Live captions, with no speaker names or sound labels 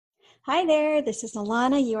Hi there, this is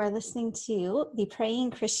Alana. You are listening to the Praying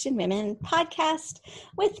Christian Women podcast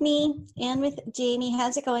with me and with Jamie.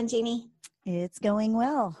 How's it going, Jamie? It's going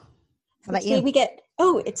well. How about Today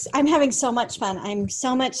you? I'm having so much fun. I'm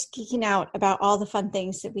so much geeking out about all the fun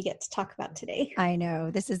things that we get to talk about today. I know.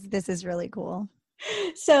 This is really cool.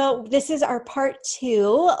 So this is our part 2.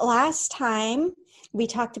 Last time we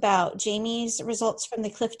talked about Jamie's results from the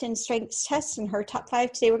Clifton Strengths Test and her top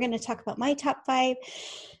 5. Today we're going to talk about my top 5.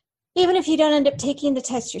 Even if you don't end up taking the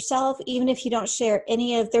test yourself, even if you don't share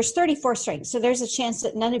there's 34 strengths. So there's a chance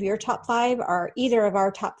that none of your top 5 are either of our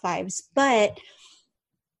top 5s. But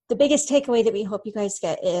the biggest takeaway that we hope you guys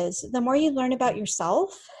get is the more you learn about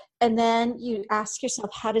yourself, and then you ask yourself,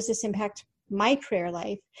 how does this impact my prayer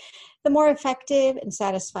life? The more effective and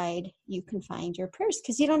satisfied you can find your prayers,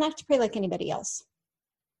 because you don't have to pray like anybody else.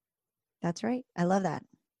 That's right. I love that.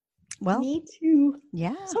 Well, me too.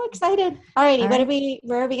 Yeah. So excited. Alrighty,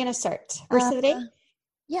 where are we going to start? Verse of the day?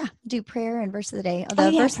 Yeah, do prayer and verse of the day.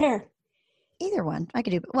 Prayer. Either one. I could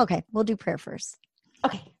do, well, okay, we'll do prayer first.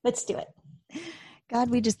 Okay, let's do it. God,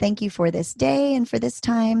 we just thank you for this day and for this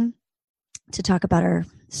time to talk about our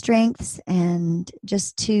strengths and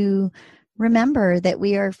just to remember that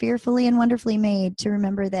we are fearfully and wonderfully made, to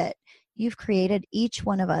remember that you've created each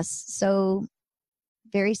one of us so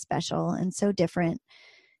very special and so different.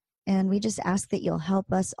 And we just ask that you'll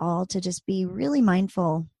help us all to just be really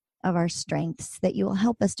mindful of our strengths, that you will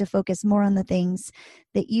help us to focus more on the things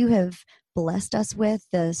that you have blessed us with,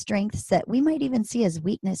 the strengths that we might even see as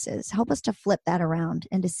weaknesses. Help us to flip that around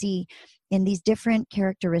and to see in these different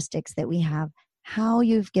characteristics that we have, how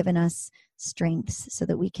you've given us strengths so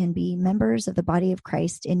that we can be members of the body of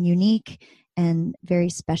Christ in unique and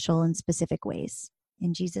very special and specific ways.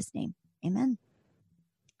 In Jesus' name, amen.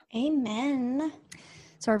 Amen.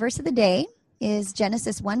 So our verse of the day is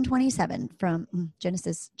Genesis 1:27 from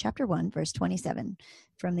Genesis chapter 1, verse 27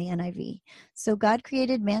 from the NIV. So God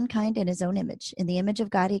created mankind in his own image. In the image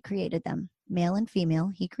of God, he created them. Male and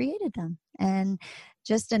female, he created them. And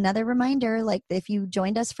just another reminder, like if you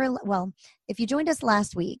joined us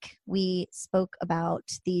last week, we spoke about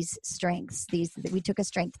these strengths. We took a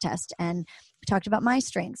strength test and we talked about my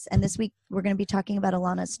strengths. And this week we're going to be talking about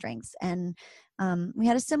Alana's strengths. And we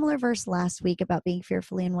had a similar verse last week about being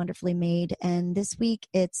fearfully and wonderfully made. And this week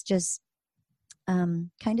it's just kind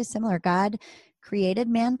of similar. God created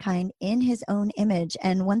mankind in his own image.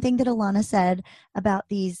 And one thing that Alana said about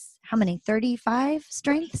these, how many, 35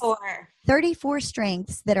 strengths? 34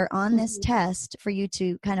 strengths that are on this test for you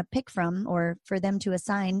to kind of pick from or for them to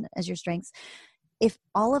assign as your strengths. If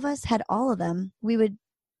all of us had all of them, we would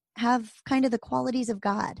have kind of the qualities of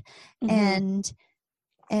God. And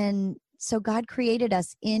so God created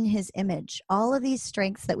us in his image. All of these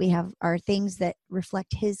strengths that we have are things that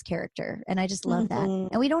reflect his character. And I just love that.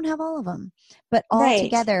 And we don't have all of them, but all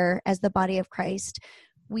together as the body of Christ,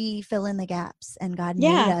 we fill in the gaps, and God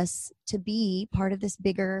made us to be part of this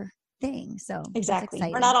bigger thing. So exactly.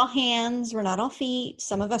 We're not all hands. We're not all feet.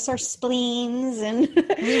 Some of us are spleens, and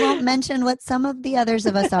we won't mention what some of the others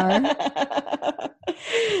of us are.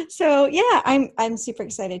 So yeah, I'm super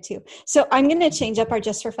excited too. So I'm going to change up our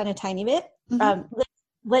just for fun a tiny bit.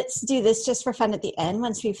 Let's do this just for fun at the end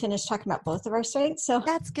once we finish talking about both of our strengths. So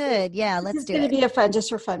that's good. Yeah, let's do it. It's going to be a fun, just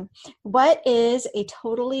for fun. What is a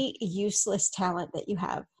totally useless talent that you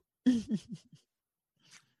have?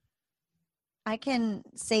 I can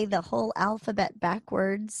say the whole alphabet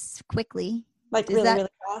backwards quickly. Like really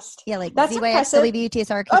fast? Yeah, like that's ZYX, WB,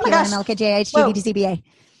 TSR, QQ, NML, KJH, GVT, CBA.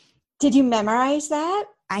 Did you memorize that?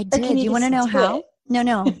 I did. You want to know how?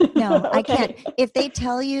 No, okay. I can't. If they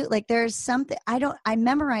tell you, like there's something, I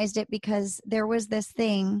memorized it because there was this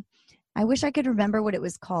thing. I wish I could remember what it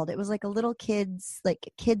was called. It was like a little kids,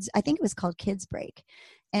 I think it was called Kids Break.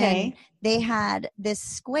 And they had this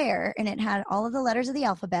square and it had all of the letters of the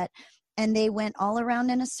alphabet, and they went all around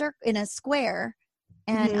in a square.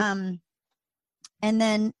 And, and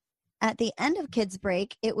then at the end of Kids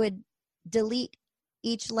Break, it would delete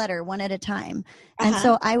each letter one at a time. And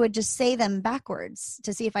so I would just say them backwards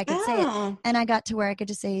to see if I could say it. And I got to where I could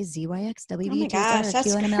just say ZYX, WB, TSR,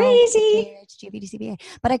 QNML, KJH, GVT, CBA.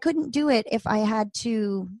 But I couldn't do it if I had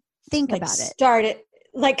to think about it. Start it.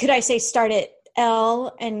 Like, could I say start at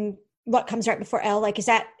L and what comes right before L? Like, is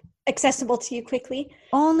that accessible to you quickly?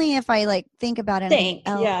 Only if I think about it.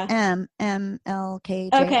 M, M, L, K,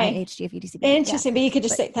 J, I, H, G, F, E, D, C, B. Interesting. But you could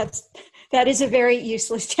just say that is a very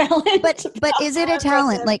useless talent. But is it a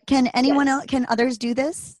talent? Like, can anyone else, can others do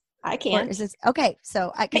this? I can't. Or is this okay?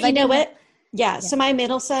 So but you know what? Yeah. So my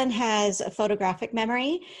middle son has a photographic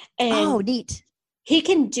memory. And oh, neat. He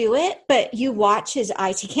can do it, but you watch his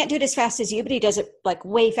eyes. He can't do it as fast as you, but he does it like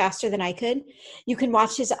way faster than I could. You can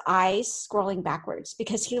watch his eyes scrolling backwards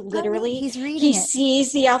because he literally, he's reading he it.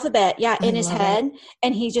 sees the alphabet, in his head, it.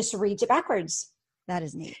 and he just reads it backwards. That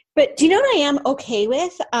is neat. But do you know what I am okay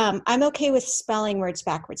with? I'm okay with spelling words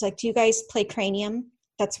backwards. Like, do you guys play Cranium?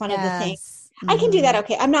 That's one of the things. I can do that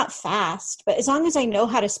okay. I'm not fast, but as long as I know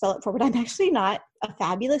how to spell it forward, I'm actually not a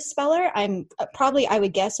fabulous speller. I'm probably, I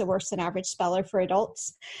would guess, a worse than average speller for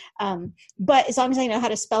adults. But as long as I know how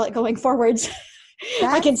to spell it going forwards,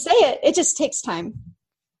 I can say it. It just takes time.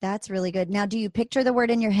 That's really good. Now, do you picture the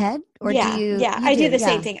word in your head? Or yeah, do you? Yeah, I do the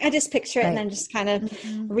same thing. I just picture it and then just kind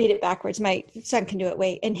of read it backwards. My son can do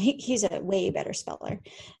it and he's a way better speller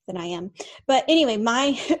than I am. But anyway,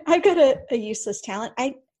 I've got a useless talent.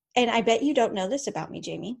 And I bet you don't know this about me,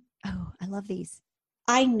 Jamie. Oh, I love these.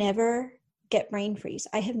 I never get brain freeze.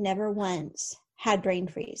 I have never once had brain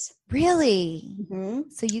freeze. Really? Mm-hmm.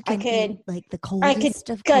 So you can eat like the coldest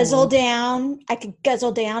I could guzzle down a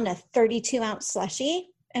 32-ounce slushie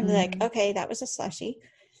and be like, okay, that was a slushie.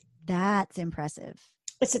 That's impressive.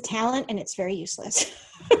 It's a talent and it's very useless.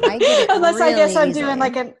 I get it Unless really I guess I'm easily. doing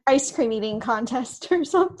like an ice cream eating contest or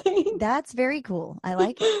something. That's very cool. I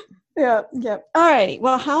like it. Yeah. All righty.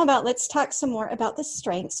 Well, how about let's talk some more about the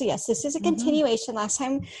strengths. So yes, this is a continuation. Last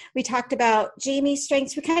time we talked about Jamie's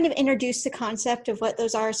strengths. We kind of introduced the concept of what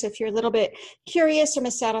those are. So if you're a little bit curious or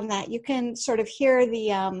missed out on that, you can sort of hear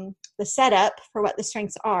the setup for what the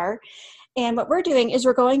strengths are. And what we're doing is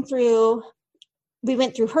we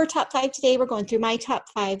went through her top 5 today. We're going through my top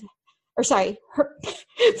 5. Or sorry,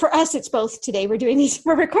 for us, it's both today. We're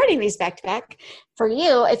recording these back to back. For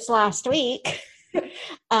you, it's last week.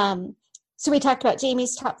 So we talked about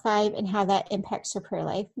Jamie's top 5 and how that impacts her prayer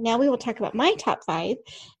life. Now we will talk about my top 5.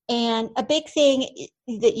 And a big thing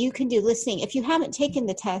that you can do listening, if you haven't taken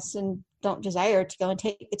the test and don't desire to go and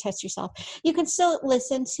take the test yourself, you can still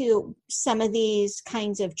listen to some of these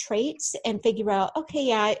kinds of traits and figure out, okay,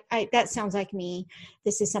 yeah, that sounds like me.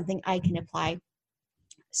 This is something I can apply.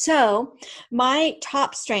 So my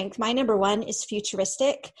top strength, my number 1 is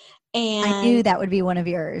futuristic. And I knew that would be one of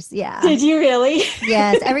yours. Yeah. Did you really?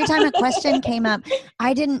 Yes. Every time a question came up,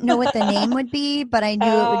 I didn't know what the name would be, but I knew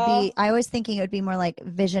it would be, I was thinking it would be more like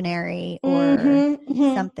visionary or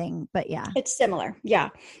something, but yeah. It's similar.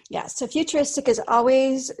 Yeah. So futuristic is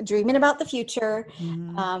always dreaming about the future.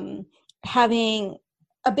 Having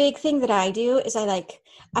a big thing that I do is I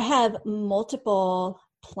have multiple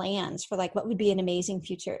plans for like what would be an amazing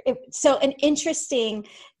future. So an interesting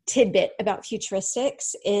tidbit about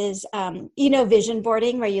futuristics is vision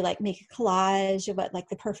boarding, where you like make a collage of what like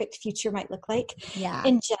the perfect future might look like. Yeah.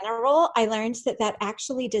 In general, I learned that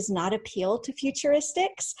actually does not appeal to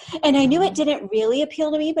futuristics, and I knew it didn't really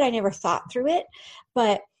appeal to me, but I never thought through it.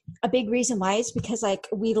 But a big reason why is because like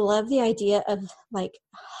we love the idea of like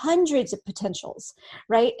hundreds of potentials,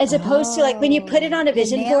 right? As opposed to like when you put it on a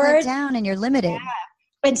vision board, it down and you're limited. Yeah.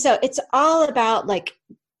 And so it's all about like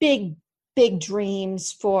big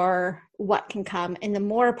dreams for what can come. And the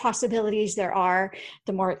more possibilities there are,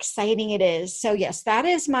 the more exciting it is. So yes, that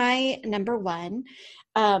is my number 1.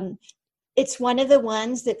 It's one of the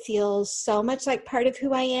ones that feels so much like part of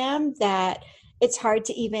who I am that it's hard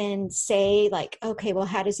to even say like, okay, well,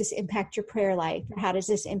 how does this impact your prayer life? How does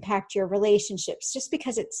this impact your relationships? Just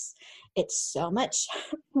because it's so much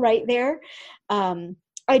right there.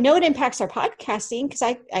 I know it impacts our podcasting because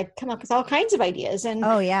I come up with all kinds of ideas. And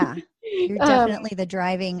oh yeah, you're definitely the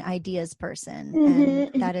driving ideas person,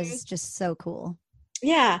 and that is just so cool.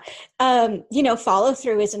 Yeah, follow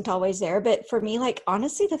through isn't always there, but for me, like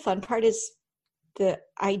honestly, the fun part is the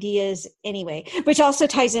ideas anyway, which also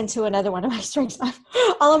ties into another one of my strengths.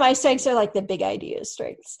 All of my strengths are like the big idea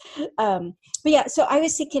strengths. But yeah, so I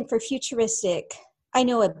was thinking for futuristic, I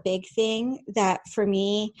know a big thing that for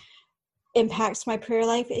me impacts my prayer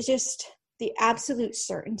life is just the absolute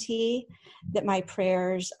certainty that my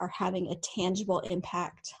prayers are having a tangible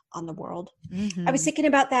impact on the world. I was thinking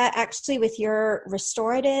about that actually with your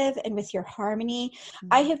restorative and with your harmony.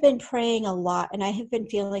 I have been praying a lot, and I have been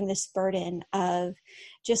feeling this burden of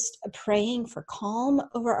just praying for calm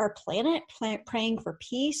over our planet, praying for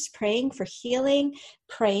peace, praying for healing,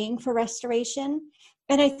 praying for restoration.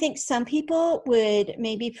 And I think some people would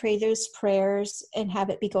maybe pray those prayers and have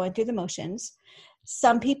it be going through the motions.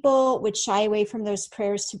 Some people would shy away from those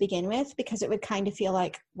prayers to begin with because it would kind of feel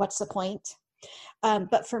like, what's the point?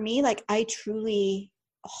 But for me, like I truly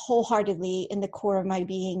wholeheartedly in the core of my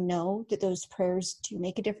being know that those prayers do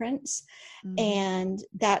make a difference. And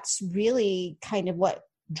that's really kind of what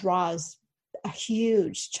draws a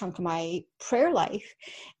huge chunk of my prayer life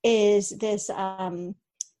is this,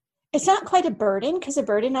 it's not quite a burden, because a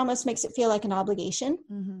burden almost makes it feel like an obligation,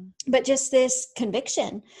 but just this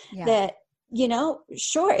conviction that,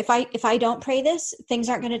 sure, if I don't pray this, things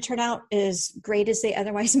aren't going to turn out as great as they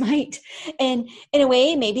otherwise might. And in a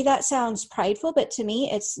way, maybe that sounds prideful, but to me,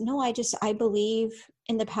 it's no, I believe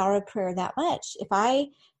in the power of prayer that much.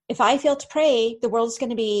 If I fail to pray, the world's going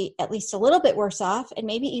to be at least a little bit worse off, and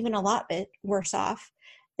maybe even a lot bit worse off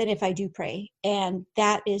than if I do pray. And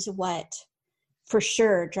that is what for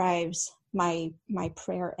sure drives my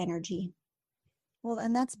prayer energy. Well,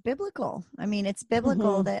 and that's biblical. I mean, it's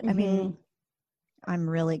biblical that, I mean, I'm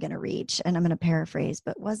really going to reach and I'm going to paraphrase,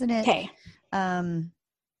 but wasn't it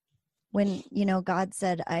when, God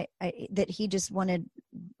said that he just wanted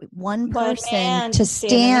one person to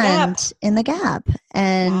stand in the gap.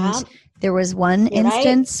 And there was one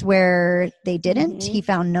instance where they didn't. He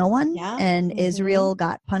found no one, and Israel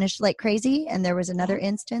got punished like crazy. And there was another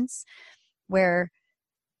instance where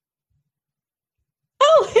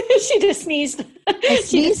she just sneezed. I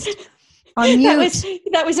sneezed on mute.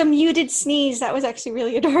 That was a muted sneeze. That was actually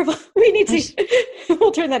really adorable. We need to.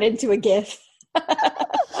 We'll turn that into a GIF.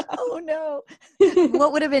 Oh no!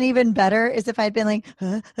 What would have been even better is if I'd been like,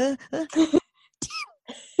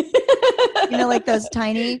 like those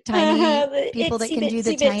tiny people that can do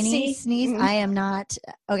the tiny sneeze. I am not.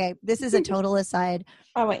 Okay, this is a total aside.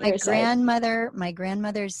 My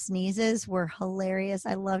grandmother's sneezes were hilarious.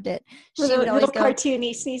 I loved it. She would always go,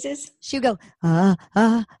 cartoony sneezes. She would go,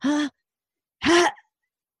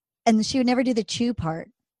 and she would never do the chew part.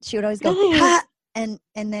 She would always go, and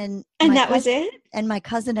then that was it. And my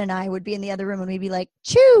cousin and I would be in the other room and we'd be like,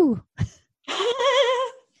 chew.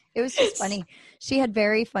 It was just funny. She had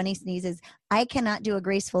very funny sneezes. I cannot do a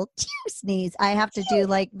graceful sneeze. I have to do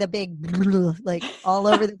like the big, like all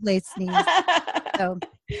over the place sneeze. So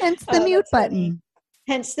hence the mute button. Funny.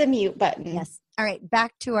 Hence the mute button. Yes. All right.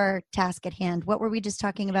 Back to our task at hand. What were we just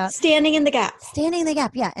talking about? Standing in the gap. Standing in the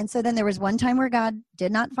gap. Yeah. And so then there was one time where God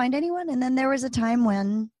did not find anyone. And then there was a time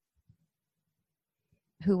when,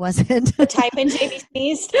 who was it? The time when Jamie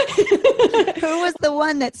sneezed. Who was the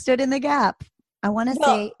one that stood in the gap? I want to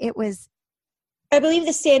say it was. I believe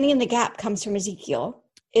the standing in the gap comes from Ezekiel.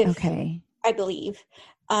 Okay. I believe.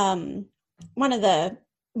 One of the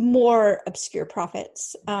more obscure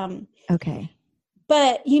prophets. Okay.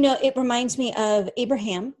 But, it reminds me of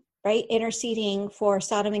Abraham, right? Interceding for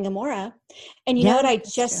Sodom and Gomorrah. And you know what I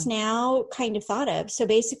just now kind of thought of? So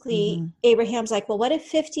basically, Abraham's like, well, what if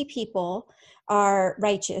 50 people are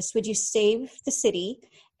righteous? Would you save the city?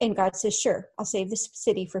 And God says, sure, I'll save this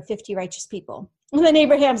city for 50 righteous people. And then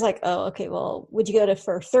Abraham's like, oh, okay, well, would you go to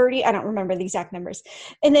for 30? I don't remember the exact numbers.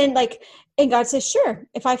 And then and God says, sure,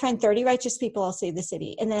 if I find 30 righteous people, I'll save the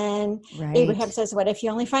city. And then Abraham says, what if you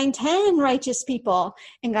only find 10 righteous people?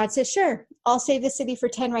 And God says, sure, I'll save the city for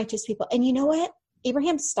 10 righteous people. And you know what?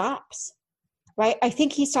 Abraham stops, right? I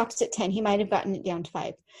think he stops at 10. He might have gotten it down to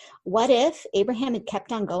 5. What if Abraham had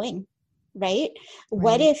kept on going? Right?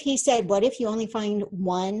 What if he said, what if you only find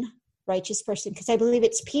one righteous person? Because I believe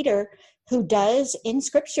it's Peter who does in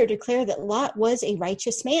scripture declare that Lot was a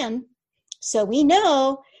righteous man. So we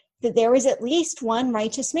know that there was at least one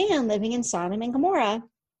righteous man living in Sodom and Gomorrah.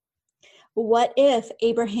 What if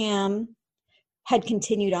Abraham had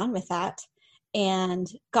continued on with that and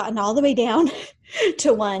gotten all the way down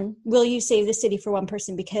to one? Will you save the city for one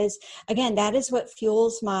person? Because again, that is what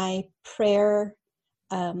fuels my prayer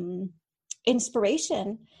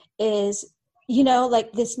inspiration is,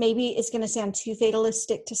 this maybe is going to sound too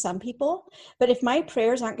fatalistic to some people, but if my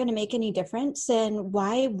prayers aren't going to make any difference, then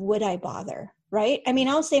why would I bother? Right? I mean,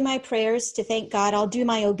 I'll say my prayers to thank God. I'll do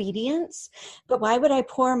my obedience, but why would I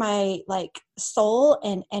pour my soul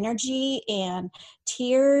and energy and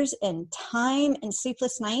tears and time and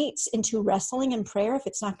sleepless nights into wrestling and prayer if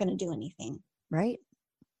it's not going to do anything? Right.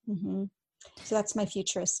 Mm-hmm. So that's my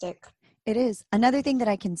futuristic. It is. Another thing that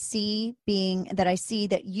I can see I see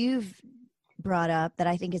that you've brought up that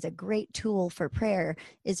I think is a great tool for prayer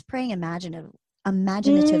is praying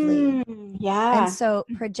imaginatively. Yeah. And so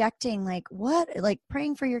projecting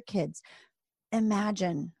praying for your kids.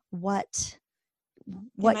 Imagine what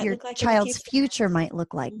your child's future might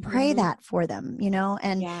look like. Mm-hmm. Pray that for them,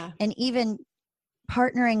 and even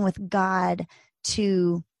partnering with God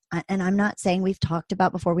to, and I'm not saying we've talked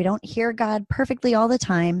about before, we don't hear God perfectly all the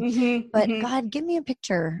time, but God, give me a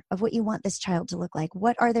picture of what you want this child to look like.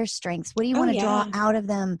 What are their strengths? What do you want to draw out of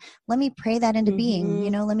them? Let me pray that into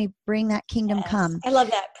being, let me bring that kingdom come. I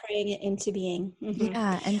love that, praying it into being. Mm-hmm.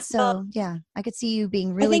 Yeah. And so, I could see you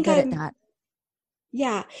being really good at that.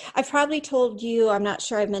 Yeah. I've probably told you, I'm not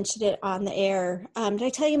sure I've mentioned it on the air. Did I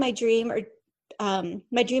tell you my dream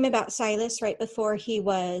my dream about Silas right before he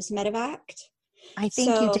was medevaced. I think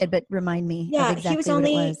you did, but remind me of exactly what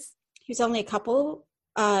it was. He was only a couple.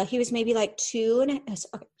 He was maybe like he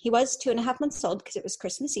was 2.5 months old because it was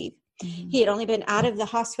Christmas Eve. Mm-hmm. He had only been out of the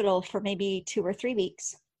hospital for maybe 2 or 3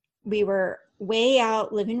 weeks. We were way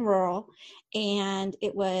out living rural, and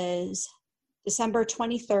it was December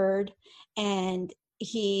 23rd, and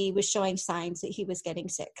he was showing signs that he was getting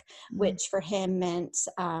sick, which for him meant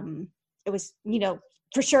it was,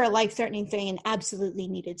 for sure a life-threatening thing and absolutely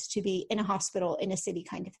needed to be in a hospital in a city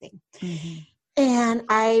kind of thing. Mm-hmm. And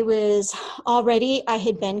I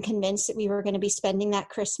had been convinced that we were going to be spending that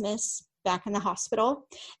Christmas back in the hospital.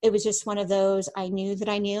 It was just one of those I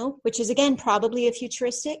knew, which is, again, probably a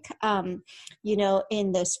futuristic, in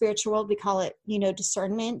the spiritual world, we call it,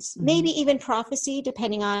 discernment, maybe even prophecy,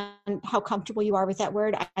 depending on how comfortable you are with that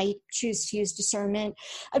word. I choose to use discernment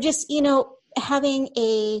of just, having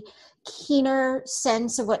a keener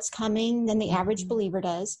sense of what's coming than the average believer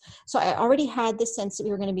does. So I already had this sense that we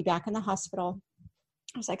were going to be back in the hospital.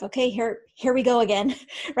 I was like, okay, here we go again,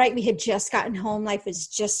 right? We had just gotten home. Life was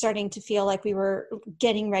just starting to feel like we were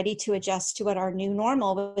getting ready to adjust to what our new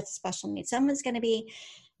normal with special needs son was going to be.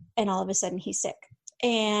 And all of a sudden he's sick.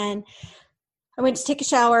 And I went to take a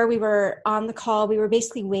shower. We were on the call. We were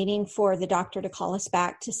basically waiting for the doctor to call us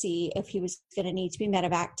back to see if he was going to need to be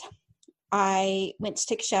medevaced. I went to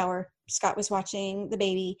take a shower. Scott was watching the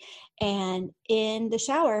baby, and in the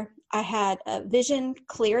shower, I had a vision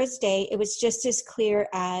clear as day. It was just as clear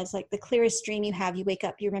as like the clearest dream you have. You wake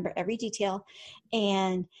up, you remember every detail.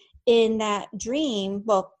 And in that dream,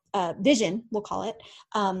 vision, we'll call it,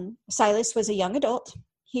 Silas was a young adult.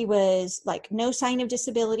 He was like no sign of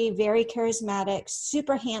disability, very charismatic,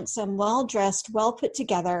 super handsome, well-dressed, well put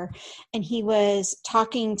together. And he was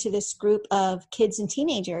talking to this group of kids and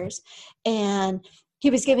teenagers, and he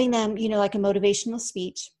was giving them, like a motivational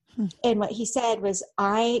speech. And what he said was,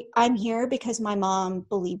 I'm here because my mom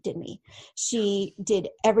believed in me. She did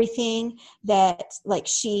everything that, like,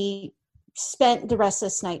 she spent the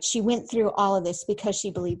restless night. She went through all of this because she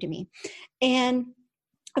believed in me. And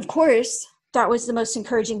of course, that was the most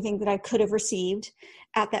encouraging thing that I could have received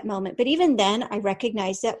at that moment. But even then, I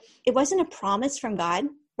recognized that it wasn't a promise from God,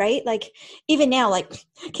 right? Like, even now, like,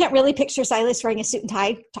 can't really picture Silas wearing a suit and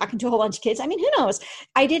tie, talking to a whole bunch of kids. I mean, who knows?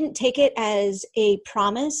 I didn't take it as a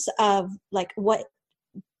promise of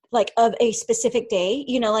of a specific day,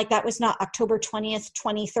 like that was not October 20th,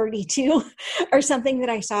 2032 or something that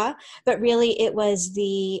I saw, but really it was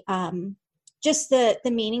the, just the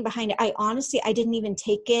meaning behind it. I didn't even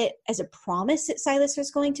take it as a promise that Silas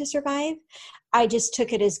was going to survive. I just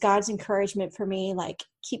took it as God's encouragement for me, like,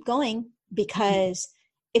 keep going, because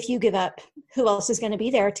if you give up, who else is going to be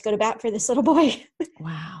there to go to bat for this little boy?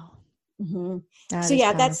 Wow. Mm-hmm. So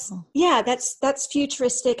yeah, that's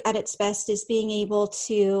futuristic at its best, is being able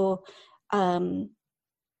to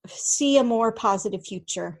see a more positive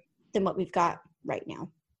future than what we've got right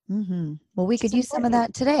now. Mm-hmm. Well, we could use some of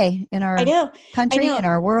that today in our country, in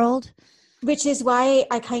our world. Which is why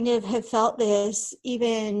I kind of have felt this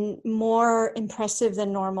even more impressive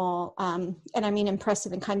than normal. And I mean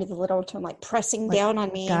impressive in kind of the literal term, like pressing down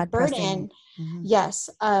on me, God burden, yes,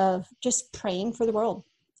 of just praying for the world.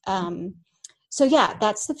 So yeah,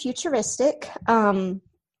 that's the futuristic.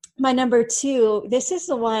 My number 2, this is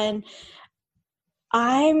the one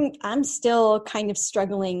I'm still kind of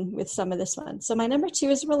struggling with some of this one. So my number 2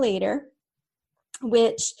 is Relator,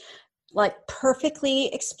 which like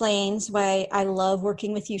perfectly explains why I love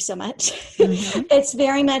working with you so much. Mm-hmm. It's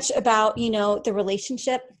very much about, the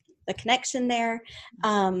relationship, the connection there.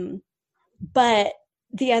 But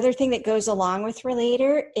the other thing that goes along with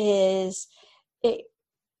Relator is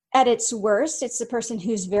at its worst, it's the person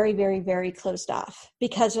who's very, very, very closed off,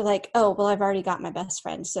 because they're like, oh, well, I've already got my best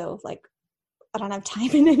friend. So like, I don't have time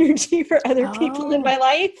and energy for other people in my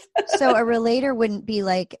life. So a relator wouldn't be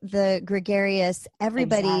like the gregarious,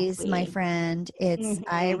 everybody's my friend. It's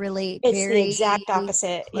I relate it's very the exact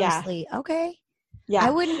opposite. Closely. Yeah. Okay. Yeah.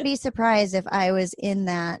 I wouldn't be surprised if I was in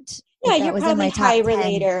that. Yeah, you're probably a high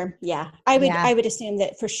relator. Yeah. I would assume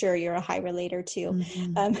that for sure you're a high relator too.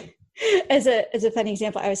 Mm-hmm. As a funny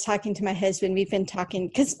example, I was talking to my husband. We've been talking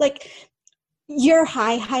because like, you're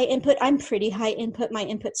high input. I'm pretty high input. My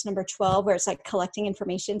input's number 12, where it's like collecting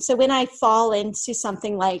information. So when I fall into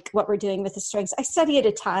something like what we're doing with the strengths, I study it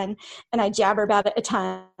a ton and I jabber about it a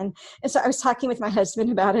ton. And so I was talking with my husband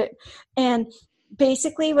about it. And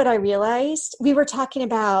basically what I realized, we were talking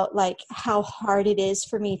about like how hard it is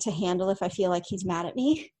for me to handle if I feel like he's mad at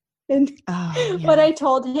me. And what I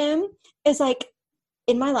told him is like,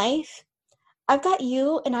 in my life, I've got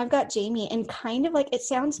you and I've got Jamie, and kind of like, it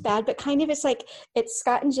sounds bad, but kind of it's like it's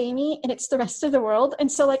Scott and Jamie and it's the rest of the world. And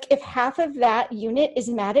so like if half of that unit is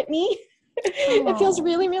mad at me, it feels Oh.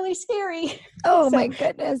 really, really scary. Oh So my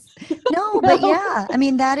goodness. No, but no. yeah, I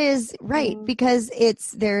mean, that is right Mm, because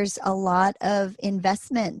there's a lot of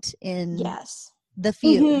investment in yes. the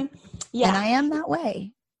few. Hmm. And Yeah. I am that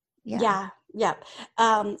way. Yeah. Yeah. Yeah.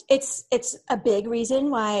 It's a big reason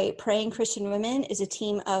why Praying Christian Women is a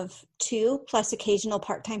team of 2 plus occasional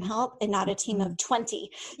part-time help and not a team Mm-hmm. of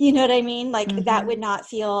 20. You know what I mean? Like that Mm-hmm. would not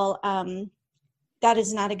feel, that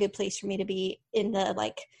is not a good place for me to be in the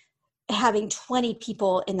like having 20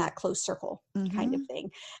 people in that close circle kind of Mm-hmm.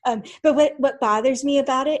 thing. But what bothers me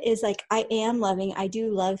about it is like, I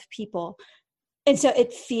do love people. And so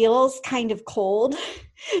it feels kind of cold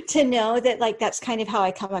to know that like, that's kind of how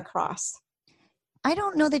I come across. I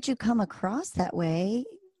don't know that you come across that way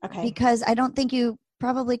Okay. because I don't think you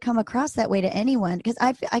probably come across that way to anyone because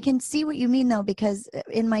I can see what you mean though because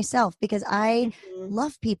in myself because I Mhm.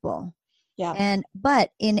 love people Yeah. and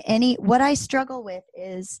but in any what I struggle with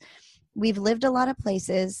is we've lived a lot of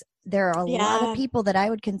places. There are a lot of Yeah. people that I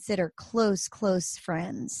would consider close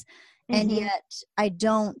friends. And Hmm. yet I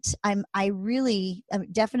don't, I really,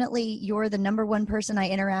 definitely you're the number one person I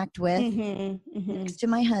interact with Hmm. Hmm. next to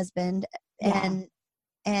my husband. Yeah.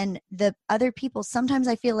 And the other people, sometimes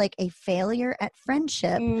I feel like a failure at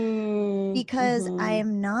friendship because I Mm-hmm.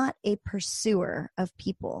 am not a pursuer of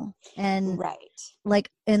people. And Right.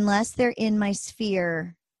 like, unless they're in my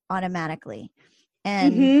sphere automatically.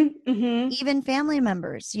 And Hmm. Hmm. even family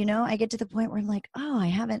members, I get to the point where I'm like, oh, I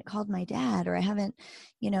haven't called my dad or I haven't,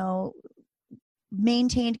 you know,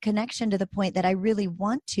 maintained connection to the point that I really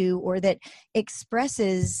want to, or that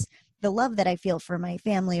expresses the love that I feel for my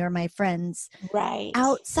family or my friends Right.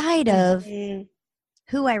 outside of Hmm.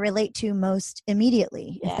 who I relate to most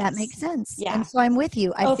immediately, if that makes Yes. sense. And Yeah. so I'm with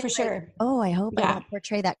you. I Oh, feel for like, sure. oh, I hope I Yeah. don't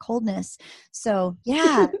portray that coldness. So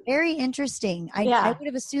yeah, very interesting. I Yeah. would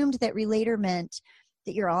have assumed that relator meant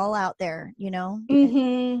that you're all out there,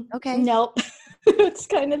 Hmm. Okay. Nope. It's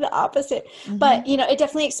kind of the opposite. Mm-hmm. But, it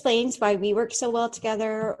definitely explains why we work so well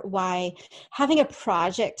together, why having a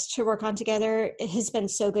project to work on together has been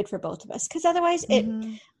so good for both of us. Because otherwise, it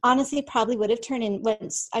Mm-hmm. honestly probably would have turned in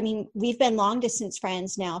once. I mean, we've been long distance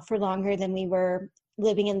friends now for longer than we were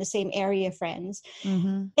living in the same area friends.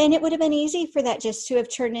 Mm-hmm. And it would have been easy for that just to have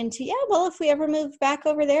turned into, yeah, well, if we ever move back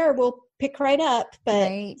over there, we'll pick right up. But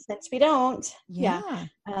Right. since we don't, yeah.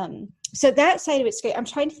 Yeah. So that side of it's great. I'm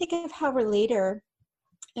trying to think of how Relator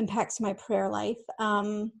impacts my prayer life.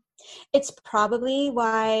 It's probably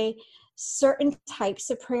why certain types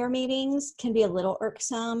of prayer meetings can be a little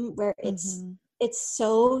irksome, where Mm-hmm. it's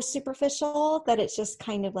so superficial that it's just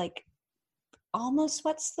kind of like, almost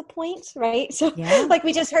what's the point, right? So Yeah. like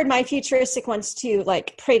we just heard my futuristic wants to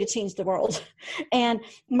like pray to change the world, and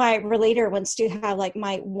my relator wants to have like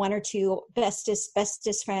my 1 or 2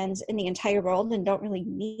 bestest friends in the entire world and don't really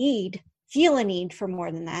feel a need for more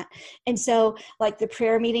than that. And so like the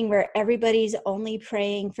prayer meeting where everybody's only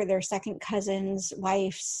praying for their second cousin's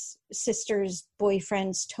wife's sister's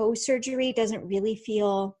boyfriend's toe surgery doesn't really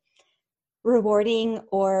feel rewarding,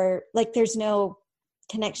 or like there's no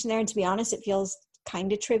connection there. And to be honest, it feels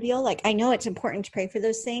kind of trivial. Like I know it's important to pray for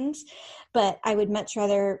those things, but I would much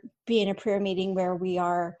rather be in a prayer meeting where we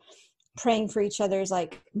are praying for each other's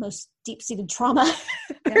like most deep-seated trauma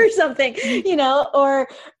or something, or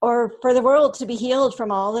for the world to be healed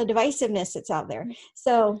from all the divisiveness that's out there.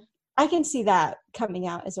 So I can see that coming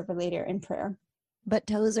out as a relator in prayer. But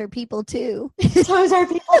toes are people too. Toes are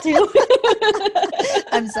people too.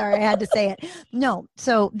 I'm sorry, I had to say it. No,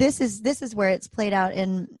 so this is where it's played out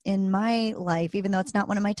in my life, even though it's not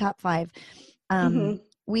one of my top 5. Mm-hmm.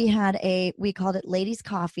 We called it Ladies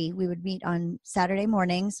Coffee. We would meet on Saturday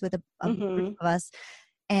mornings with a group Mm-hmm. of us,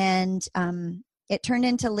 and it turned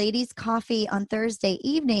into Ladies Coffee on Thursday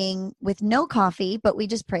evening with no coffee, but we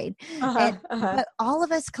just prayed. Uh-huh. And Uh-huh. but all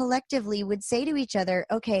of us collectively would say to each other,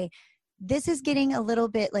 okay, this is getting a little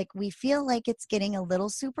bit like we feel like it's getting a little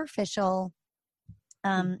superficial,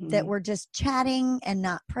 that Mm-hmm. we're just chatting and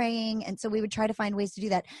not praying. And so we would try to find ways to do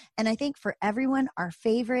that. And I think for everyone, our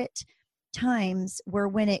favorite times were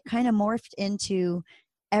when it kind of morphed into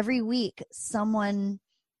every week someone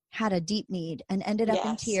had a deep need and ended up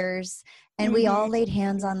in Yes. tears, and we all Mm-hmm. laid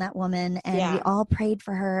hands on that woman and we Yeah. all prayed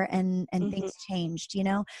for her, and Mm-hmm. things changed.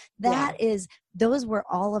 Yeah. Those were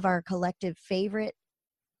all of our collective favorite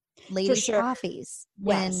For ladies sure. coffees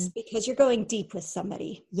Yes, when because you're going deep with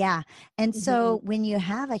somebody. yeah. And Mm-hmm. so when you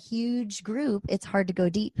have a huge group, it's hard to go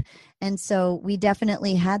deep. And so we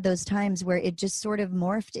definitely had those times where it just sort of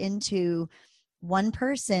morphed into one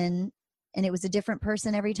person and it was a different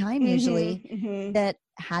person every time, Mm-hmm, usually, mm-hmm. that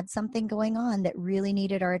had something going on that really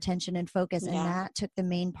needed our attention and focus. And that took the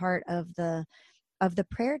main part of the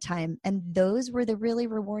prayer time. And those were the really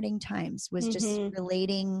rewarding times, was just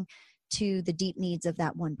relating to the deep needs of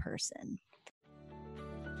that one person.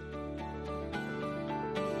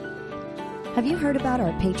 Have you heard about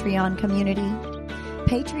our Patreon community?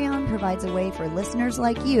 Patreon provides a way for listeners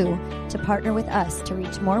like you to partner with us to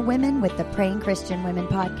reach more women with the Praying Christian Women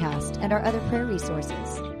podcast and our other prayer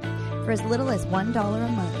resources. For as little as $1 a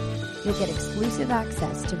month, you'll get exclusive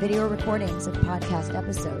access to video recordings of podcast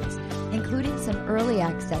episodes, including some early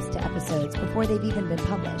access to episodes before they've even been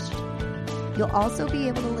published. You'll also be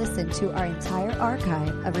able to listen to our entire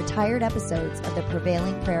archive of retired episodes of the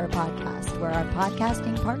Prevailing Prayer podcast, where our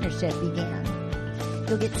podcasting partnership began.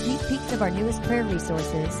 You'll get sneak peeks of our newest prayer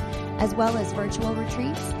resources, as well as virtual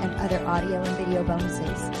retreats and other audio and video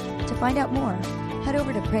bonuses. To find out more, head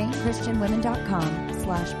over to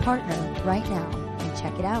prayingchristianwomen.com/partner right now and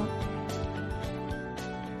check it out.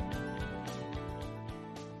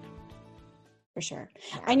 For sure.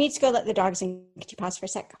 I need to go let the dogs in. Could you pause for a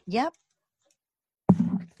sec? Yep.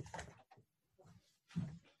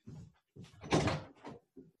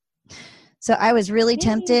 So I was really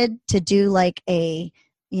tempted to do like a,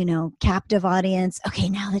 captive audience. Okay,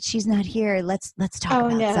 now that she's not here, let's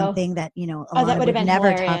talk about something that, Alana would never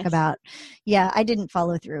hilarious. Talk about. Yeah, I didn't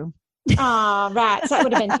follow through. Aw, rats. That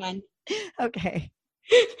would have been fun. Okay.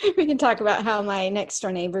 We can talk about how my next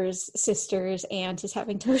door neighbor's sister's aunt is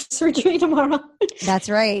having toe surgery tomorrow. That's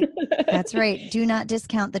right. That's right. Do not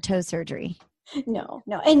discount the toe surgery. No.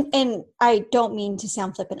 And I don't mean to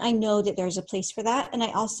sound flippant. I know that there's a place for that. And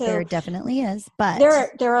I also, there definitely is, but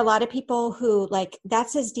there are a lot of people who like,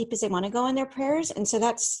 that's as deep as they want to go in their prayers. And so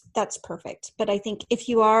that's perfect. But I think if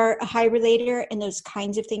you are a high relator and those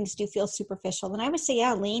kinds of things do feel superficial, then I would say,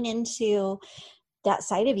 lean into that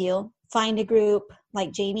side of you. Find a group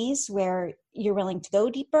like Jamie's where you're willing to go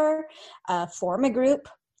deeper, form a group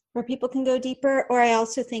where people can go deeper. Or I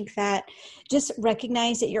also think that just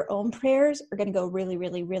recognize that your own prayers are going to go really,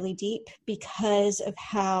 really, really deep because of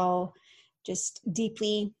how just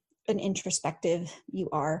deeply and introspective you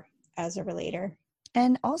are as a relator.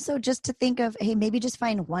 And also just to think of, hey, maybe just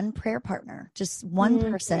find one prayer partner, just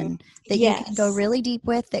one person that you can go really deep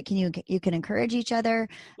with, that you can encourage each other.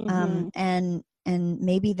 And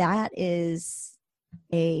maybe that is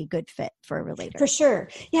a good fit for a relator. For sure.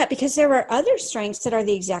 Yeah, because there are other strengths that are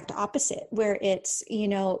the exact opposite, where it's,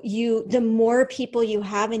 the more people you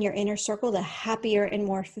have in your inner circle, the happier and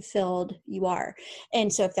more fulfilled you are.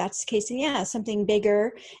 And so if that's the case, then something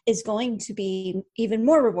bigger is going to be even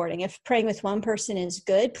more rewarding. If praying with one person is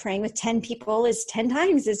good, praying with 10 people is 10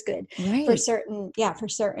 times as good for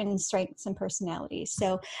certain strengths and personalities.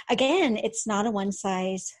 So again, it's not a one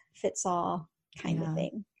size fits all kind of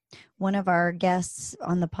thing. One of our guests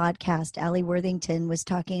on the podcast, Allie Worthington, was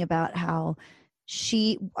talking about how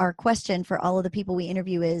our question for all of the people we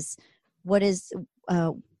interview is, what's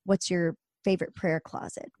your favorite prayer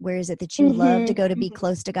closet? Where is it that you love to go to be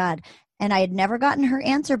close to God? And I had never gotten her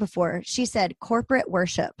answer before. She said corporate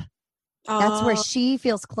worship. That's where she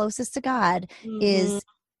feels closest to God, is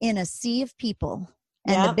in a sea of people.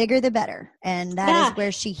 And the bigger, the better. And that is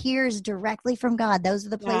where she hears directly from God. Those are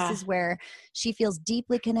the places where she feels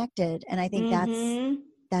deeply connected. And I think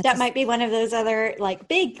that might be one of those other like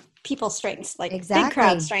big people strengths, like big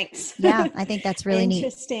crowd strengths. Yeah, I think that's really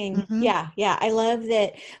interesting. Neat. Mm-hmm. Yeah. I love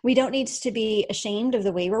that we don't need to be ashamed of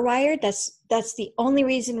the way we're wired. That's the only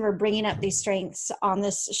reason we're bringing up these strengths on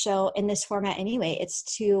this show in this format anyway. It's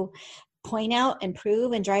to point out and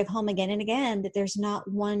prove and drive home again and again that there's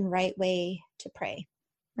not one right way to pray.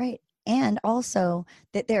 Right. And also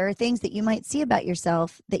that there are things that you might see about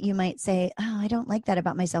yourself that you might say, oh, I don't like that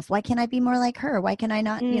about myself. Why can't I be more like her? Why can I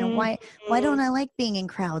not, why don't I like being in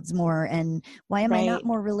crowds more? And why am I not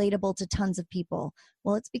more relatable to tons of people?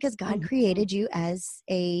 Well, it's because God created you as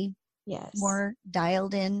a more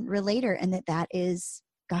dialed in relator, and that is,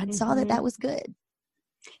 God saw that was good.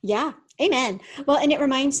 Yeah. Amen. Well, and it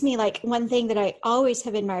reminds me, like, one thing that I always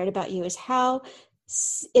have admired about you is how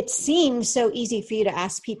it seems so easy for you to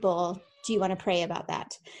ask people, do you want to pray about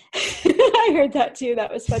that? I heard that too.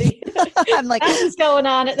 That was funny. I'm like, what's going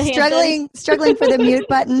on at the struggling for the mute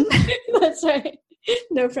button. That's right.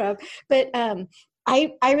 No problem. But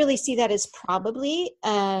I really see that as probably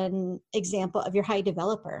an example of your high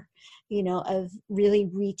developer, of really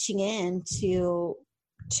reaching in to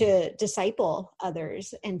disciple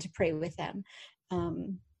others and to pray with them.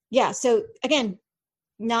 So again,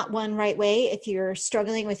 not one right way. If you're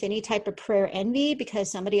struggling with any type of prayer envy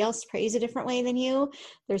because somebody else prays a different way than you,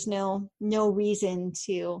 there's no reason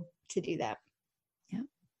to to do that. Yeah.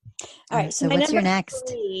 All right. So my what's your number next?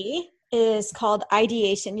 3 is called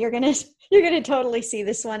ideation. You're gonna totally see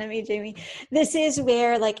this one of me, Jamie. This is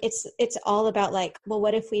where like it's all about like, well,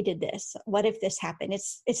 what if we did this? What if this happened?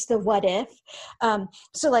 It's the what if.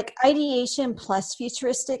 So like ideation plus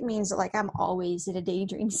futuristic means that like I'm always in a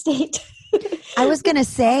daydream state. I was gonna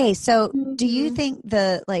say. So, do you Mhm. think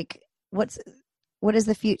what is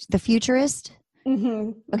the futurist?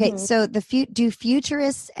 Mhm. Okay, Mhm. so do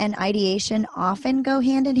futurists and ideation often go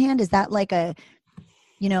hand in hand? Is that like a,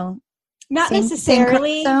 you know, Not same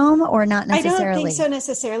necessarily. chromosome or not I don't think necessarily? so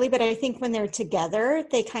necessarily, but I think when they're together,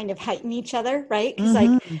 they kind of heighten each other, right? Because like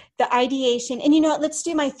Mm-hmm. the ideation, and you know what, let's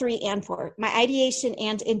do my 3 and 4. My ideation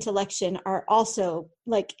and intellection are also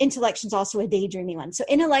like intellection's also a daydreamy one. So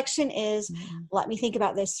intellection is Mm-hmm. let me think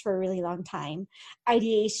about this for a really long time.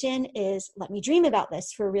 Ideation is let me dream about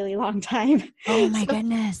this for a really long time. Oh my So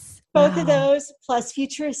goodness. both of Wow. those plus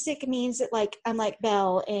futuristic means that like I'm like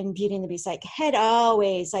Belle in Beauty and the Beast, like head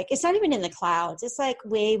always like it's not even in the clouds. It's like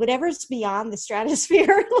way whatever's beyond the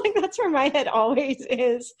stratosphere. Like that's where my head always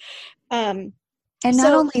is. Um And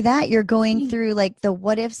not so only that, you're going through like the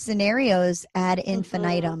what if scenarios ad mhm.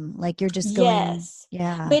 infinitum. Like you're just going, Yes,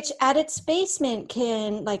 yeah. which at its basement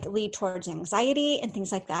can like lead towards anxiety and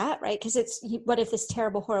things like that, right? Because it's what if this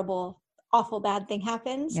terrible, horrible, awful, bad thing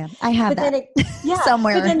happens? Yeah. I have But that then yeah, but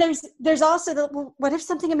somewhere. then there's also the well, what if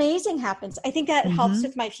something amazing happens? I think that helps Mm-hmm.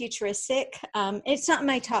 with my futuristic. It's not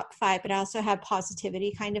my top 5, but I also have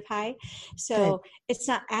positivity kind of high, Good. so it's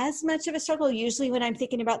not as much of a struggle. Usually, when I'm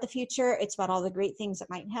thinking about the future, it's about all the great things that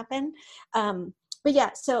might happen. But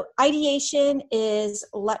yeah, so ideation is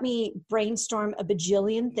let me brainstorm a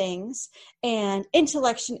bajillion things, and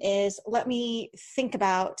intellection is let me think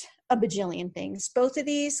about a bajillion things. Both of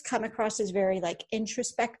these come across as very like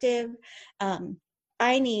introspective.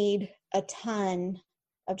 I need a ton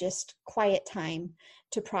of just quiet time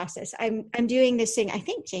to process. I'm doing this thing. I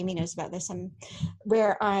think Jamie knows about this.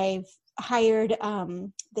 Where I've hired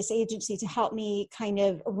this agency to help me kind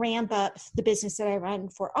of ramp up the business that I run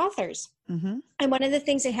for authors. Mm-hmm. And one of the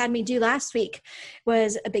things they had me do last week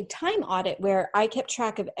was a big time audit where I kept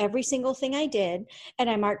track of every single thing I did. And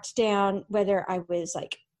I marked down whether I was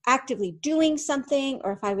like actively doing something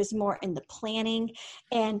or if I was more in the planning.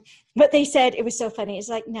 And what they said, it was so funny. It's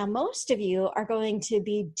like, now most of you are going to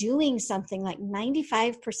be doing something like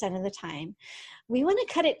 95% of the time. We want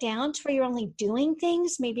to cut it down to where you're only doing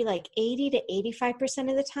things maybe like 80 to 85%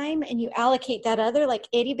 of the time. And you allocate that other like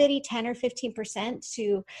itty bitty 10 or 15%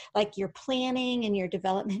 to like your planning and your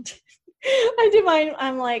development. I do mine,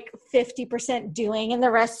 I'm like 50% doing, and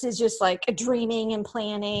the rest is just like dreaming and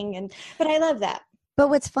planning. But I love that. But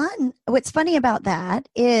what's funny about that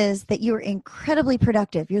is that you're incredibly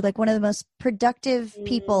productive. You're like one of the most productive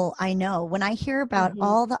people I know. When I hear about Mm-hmm.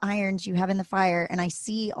 all the irons you have in the fire and I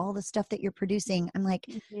see all the stuff that you're producing, I'm like,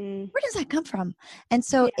 Mm-hmm. where does that come from? And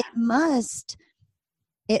so Yeah.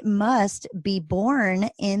 it must be born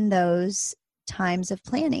in those times of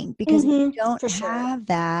planning, because if you Mm-hmm. don't For sure. have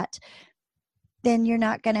that, then you're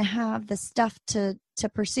not going to have the stuff to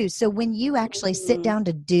pursue. So when you actually sit Mm-hmm. down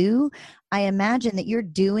to do, I imagine that your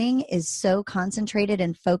doing is so concentrated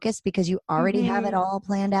and focused because you already have it Mm-hmm. all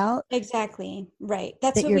planned out, Exactly. Right.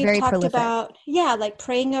 That's that what you're we've very talked prolific. about. Yeah, like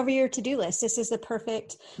praying over your to-do list. This is the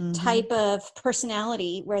perfect Mhm. type of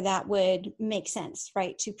personality where that would make sense,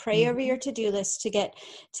 right? To pray over your Mhm. to-do list to get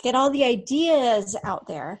all the ideas out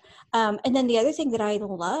there. And then the other thing that I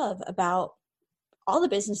love about all the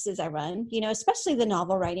businesses I run, especially the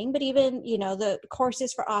novel writing, but even, the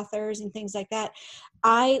courses for authors and things like that.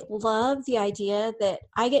 I love the idea that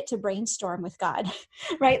I get to brainstorm with God,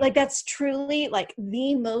 right? Like that's truly like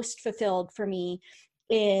the most fulfilled for me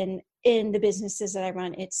in the businesses that I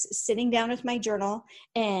run. It's sitting down with my journal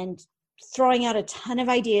and throwing out a ton of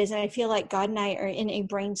ideas. And I feel like God and I are in a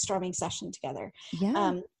brainstorming session together.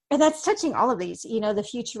 Yeah. And that's touching all of these, the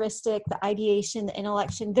futuristic, the ideation, the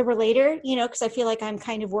intellection, the relator, because I feel like I'm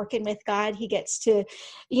kind of working with God. He gets to,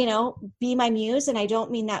 be my muse. And I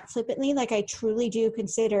don't mean that flippantly. Like I truly do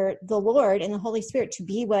consider the Lord and the Holy Spirit to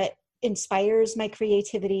be what inspires my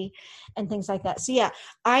creativity and things like that. So yeah,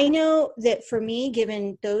 I know that for me,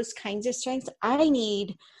 given those kinds of strengths, I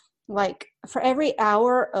need like for every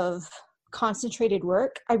hour of concentrated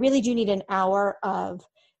work, I really do need an hour of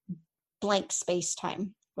blank space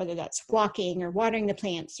time, whether that's walking or watering the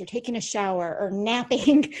plants or taking a shower or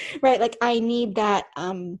napping, right? Like I need that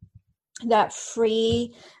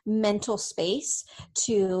free mental space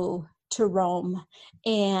to roam.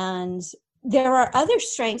 And there are other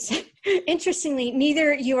strengths. Interestingly,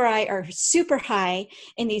 neither you or I are super high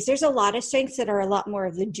in these. There's a lot of strengths that are a lot more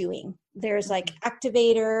of the doing, There's like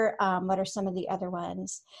activator. What are some of the other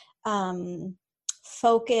ones?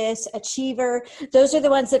 Focus, achiever. Those are the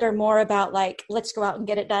ones that are more about like, let's go out and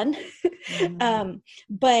get it done.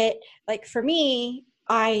 But like for me,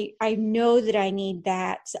 I know that I need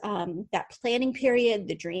that planning period,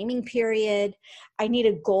 the dreaming period. I need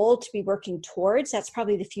a goal to be working towards. That's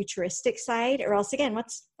probably the futuristic side, or else again,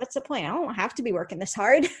 what's the point? I don't have to be working this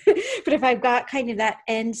hard. But if I've got kind of that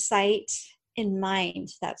end sight in mind,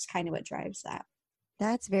 that's kind of what drives that.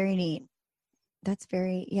 That's very neat. That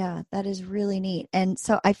is really neat. And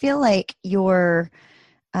so I feel like you're,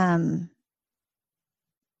 I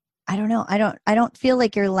don't know. I don't feel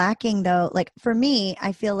like you're lacking though. Like for me,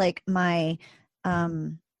 I feel like my,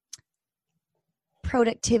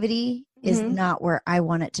 productivity is not where I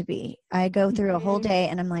want it to be. I go through a whole day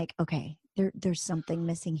and I'm like, okay, there's something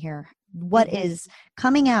missing here. What is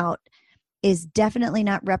coming out is definitely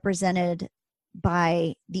not represented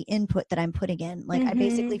by the input that I'm putting in. Like I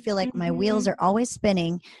basically feel like my wheels are always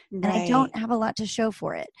spinning and I don't have a lot to show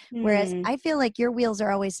for it. Whereas I feel like your wheels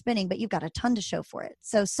are always spinning, but you've got a ton to show for it.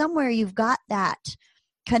 So somewhere you've got that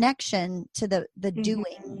connection to the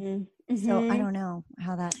doing. So I don't know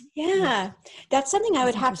how that. Yeah, that's something I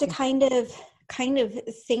would have to kind of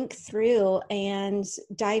think through and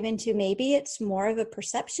dive into. Maybe it's more of a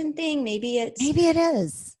perception thing. Maybe it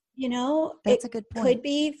is. You know, that's a good point. Could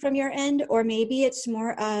be from your end, or maybe it's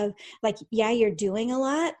more of like, yeah, you're doing a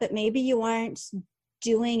lot, but maybe you aren't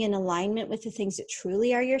doing in alignment with the things that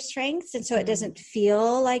truly are your strengths. And so it doesn't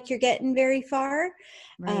feel like you're getting very far.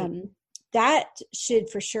 Right. That should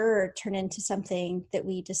for sure turn into something that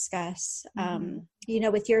we discuss, you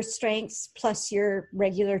know, with your strengths plus your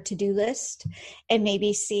regular to-do list, and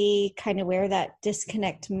maybe see kind of where that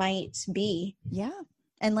disconnect might be. Yeah.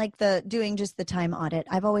 And like doing just the time audit.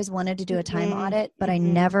 I've always wanted to do a time audit, but I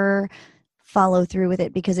never follow through with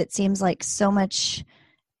it because it seems like so much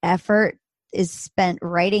effort is spent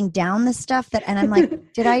writing down the stuff and I'm like,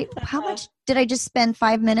 how much did I just spend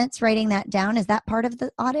 5 minutes writing that down? Is that part of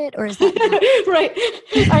the audit or is that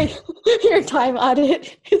right? Your time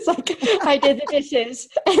audit. It's like, I did the dishes,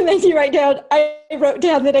 and then you write down, I wrote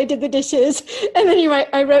down that I did the dishes, and then you write,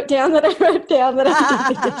 I wrote down that I wrote down that I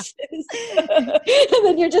did the dishes. And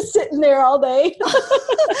then you're just sitting there all day.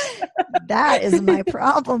 That is my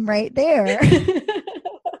problem right there.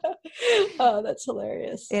 Oh, that's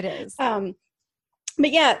hilarious. It is.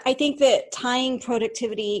 But yeah, I think that tying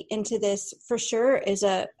productivity into this for sure is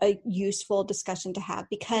a useful discussion to have,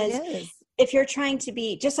 because if you're trying to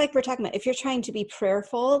be, just like we're talking about, if you're trying to be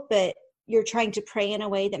prayerful, but you're trying to pray in a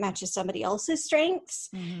way that matches somebody else's strengths,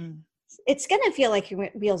 it's going to feel like your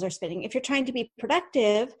wheels are spinning. If you're trying to be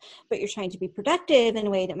productive, but you're trying to be productive in a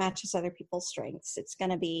way that matches other people's strengths, it's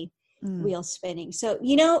going to be wheels spinning. So,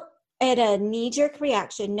 you know, at a knee-jerk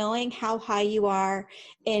reaction, knowing how high you are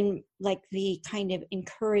in like the kind of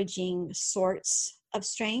encouraging sorts of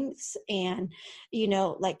strengths and, you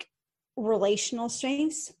know, like relational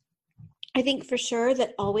strengths, I think for sure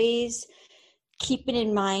that always keeping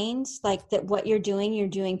in mind like that what you're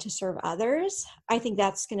doing to serve others. I think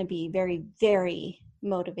that's going to be very, very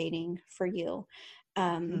motivating for you.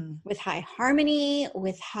 With high harmony,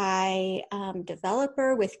 with high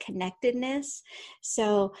developer, with connectedness.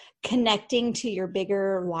 So connecting to your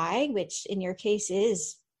bigger why, which in your case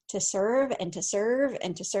is to serve and to serve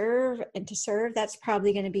and to serve and to serve. That's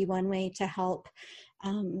probably going to be one way to help,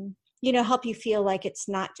 you know, help you feel like it's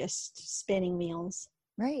not just spinning wheels.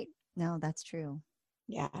 Right. No, that's true.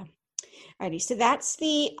 Yeah. Alrighty. So that's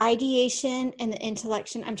the ideation and the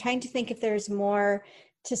intellection. I'm trying to think if there's more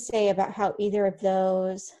to say about how either of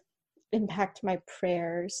those impact my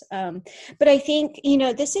prayers. But I think, you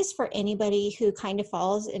know, this is for anybody who kind of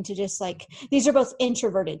falls into just like, these are both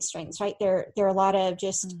introverted strengths, right? They're a lot of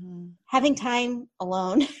just having time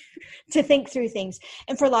alone to think through things.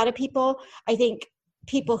 And for a lot of people, I think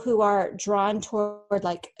people who are drawn toward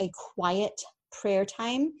like a quiet prayer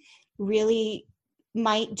time really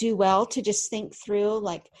might do well to just think through,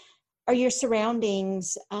 like, are your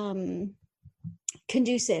surroundings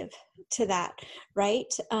conducive to that,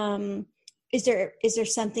 right? Is there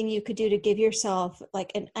something you could do to give yourself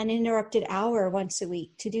like an uninterrupted hour once a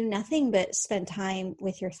week to do nothing but spend time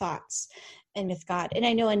with your thoughts and with God? And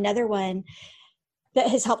I know another one that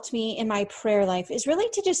has helped me in my prayer life is really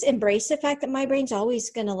to just embrace the fact that my brain's always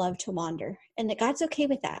going to love to wander, and that God's okay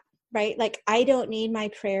with that, right? Like, I don't need my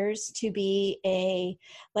prayers to be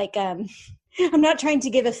I'm not trying to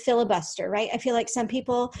give a filibuster, right? I feel like some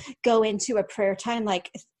people go into a prayer time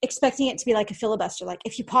like expecting it to be like a filibuster. Like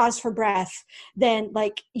if you pause for breath, then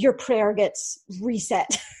like your prayer gets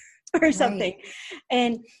reset. or something.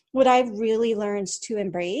 And what I've really learned to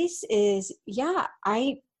embrace is,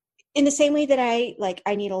 in the same way that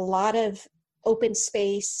I need a lot of open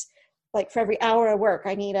space, like for every hour I work,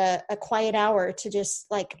 I need a quiet hour to just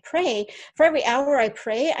like pray. For every hour I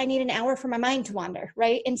pray, I need an hour for my mind to wander,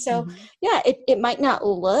 right? And so, it might not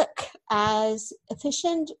look as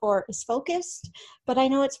efficient or as focused, but I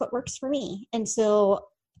know it's what works for me. And so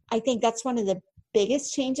I think that's one of the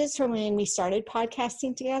biggest changes from when we started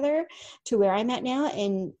podcasting together to where I'm at now.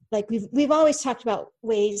 And like we've always talked about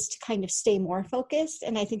ways to kind of stay more focused,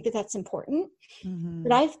 and I think that that's important.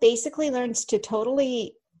 But I've basically learned to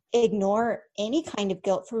totally ignore any kind of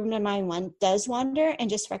guilt for when my mind does wander, and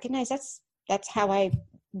just recognize that's how I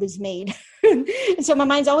was made. And so my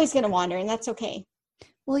mind's always going to wander, and that's okay.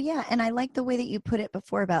 Well, yeah. And I like the way that you put it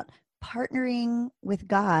before about partnering with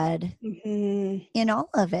God in all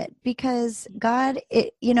of it, because God,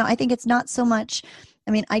 I think it's not so much,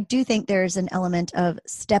 I do think there's an element of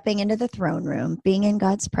stepping into the throne room, being in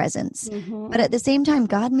God's presence, but at the same time,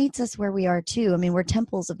 God meets us where we are too. We're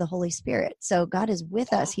temples of the Holy Spirit. So God is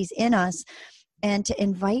with us, he's in us, and to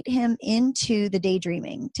invite him into the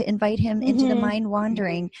daydreaming, to invite him into the mind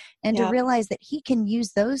wandering, and to realize that he can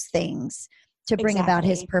use those things to bring about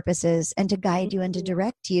his purposes and to guide you and to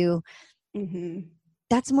direct you.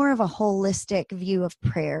 That's more of a holistic view of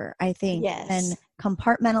prayer, I think, than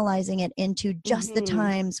compartmentalizing it into just the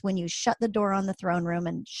times when you shut the door on the throne room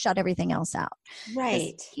and shut everything else out.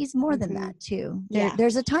 Right. He's more than that too.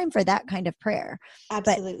 There's a time for that kind of prayer.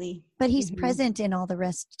 Absolutely. But he's present in all the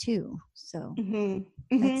rest too. So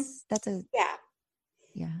that's a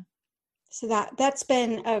So that's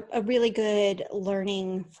been a really good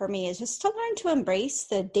learning for me, is just to learn to embrace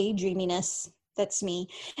the daydreaminess that's me.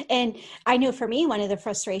 And I know for me, one of the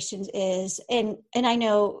frustrations is, and I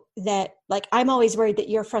know that like, I'm always worried that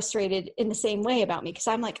you're frustrated in the same way about me. Cause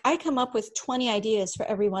I'm like, I come up with 20 ideas for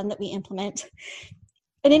every one that we implement.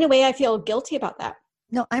 And in a way I feel guilty about that.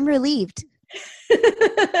 No, I'm relieved.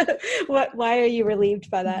 Why are you relieved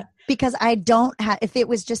by that? Because I don't have, if it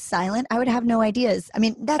was just silent, I would have no ideas.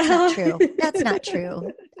 That's not true. That's not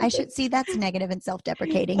true. I should see that's negative and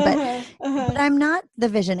self-deprecating, but I'm not the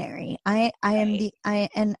visionary. I am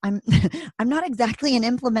I'm not exactly an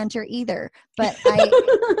implementer either, but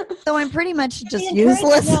so I'm pretty much just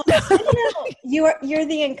useless. You're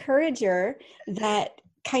the encourager that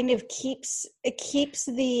kind of keeps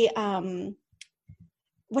the,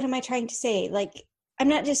 what am I trying to say? Like, I'm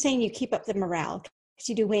not just saying you keep up the morale, because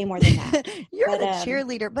you do way more than that. You're the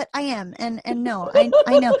cheerleader, but I am. And no,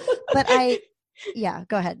 I know, but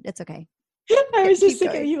go ahead. It's okay. I was just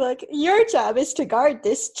thinking, you like, your job is to guard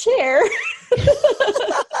this chair.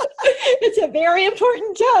 It's a very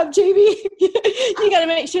important job, Jamie. You got to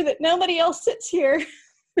make sure that nobody else sits here.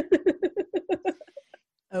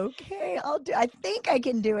 Okay, I think I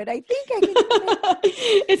can do it.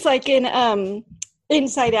 It's like in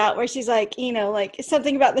Inside Out, where she's like, like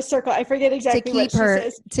something about the circle. I forget exactly what she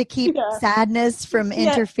says. To keep sadness from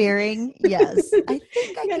interfering. Yes. I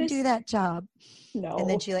think I can do that job. No. And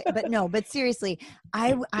then but seriously,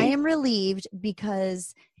 I am relieved,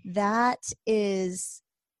 because that is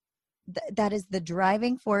the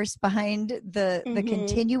driving force behind the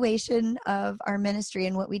continuation of our ministry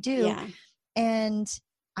and what we do. Yeah. And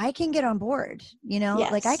I can get on board,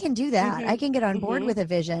 like I can do that. I can get on board with a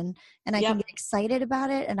vision, and I can get excited about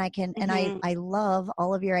it. And I can, and I love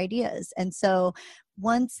all of your ideas. And so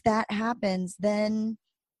once that happens, then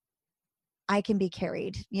I can be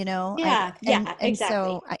carried, exactly.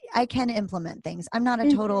 So I can implement things. I'm not a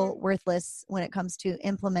total worthless when it comes to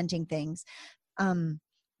implementing things.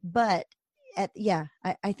 But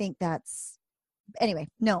I think that's, anyway,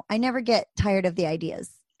 no, I never get tired of the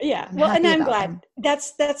ideas. Yeah. And I'm glad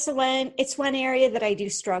that's one area that I do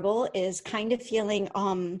struggle, is kind of feeling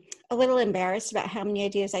a little embarrassed about how many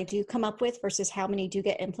ideas I do come up with versus how many do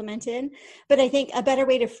get implemented. But I think a better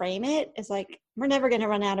way to frame it is like, we're never going to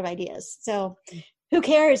run out of ideas. So who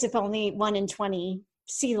cares if only 1 in 20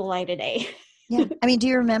 see the light of day? Yeah. Do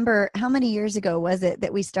you remember how many years ago was it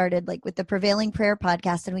that we started like with the Prevailing Prayer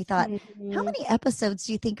podcast, and we thought, how many episodes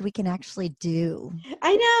do you think we can actually do?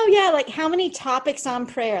 I know. Yeah. Like, how many topics on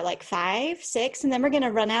prayer? Like 5, 6, and then we're going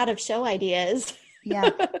to run out of show ideas. Yeah.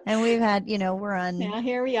 And we've had, we're on. Now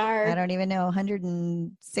here we are. I don't even know,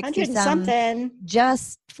 160 something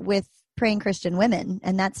just with Praying Christian Women.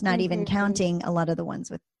 And that's not even counting a lot of the ones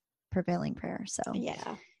with Prevailing Prayer. So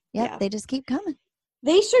yeah, they just keep coming.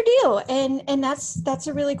 They sure do. And that's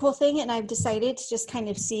a really cool thing. And I've decided to just kind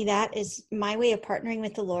of see that as my way of partnering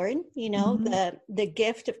with the Lord. Mm-hmm. The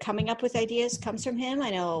gift of coming up with ideas comes from him. I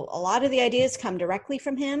know a lot of the ideas come directly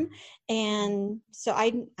from him. And so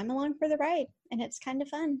I'm along for the ride, and it's kind of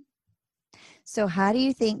fun. So how do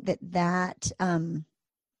you think that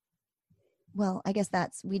well, I guess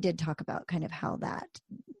we did talk about kind of how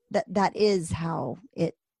that is how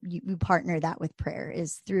you partner that with prayer,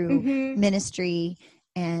 is through Mm-hmm. ministry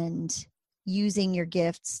and using your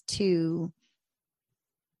gifts to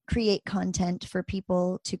create content for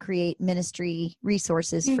people, to create ministry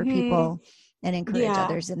resources for people, and encourage Yeah.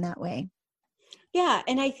 others in that way. Yeah.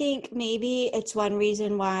 And I think maybe it's one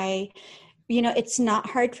reason why, it's not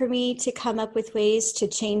hard for me to come up with ways to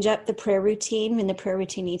change up the prayer routine when the prayer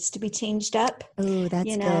routine needs to be changed up. Oh,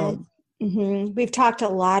 that's good. We've talked a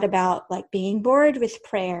lot about like being bored with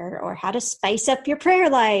prayer, or how to spice up your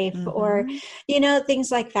prayer life, or,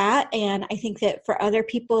 things like that. And I think that for other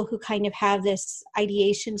people who kind of have this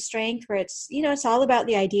ideation strength where it's all about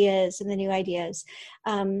the ideas and the new ideas.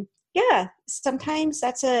 Sometimes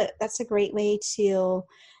that's a great way to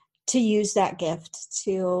use that gift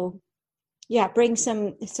to bring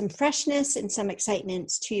some freshness and some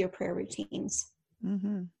excitement to your prayer routines.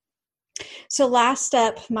 Mm-hmm. So last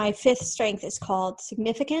up, my fifth strength is called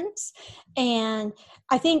significance. And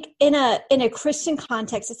I think in a Christian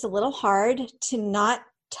context, it's a little hard to not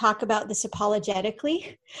talk about this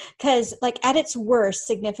apologetically, because like at its worst,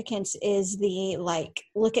 significance is the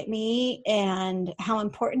look at me and how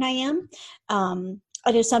important I am.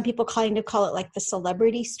 I know some people kind of call it like the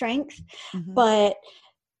celebrity strength, but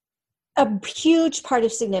a huge part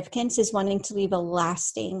of significance is wanting to leave a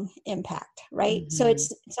lasting impact, right? So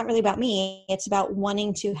it's not really about me. It's about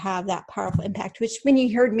wanting to have that powerful impact, which when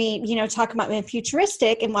you heard me, talk about my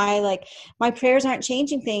futuristic and why like my prayers aren't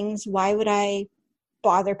changing things, why would I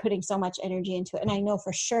bother putting so much energy into it? And I know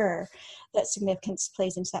for sure that significance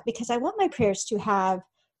plays into that, because I want my prayers to have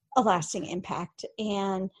a lasting impact,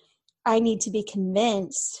 and I need to be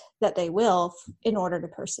convinced that they will in order to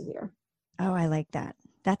persevere. Oh, I like that.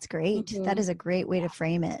 That's great. That is a great way to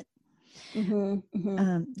frame it.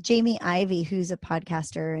 Jamie Ivey, who's a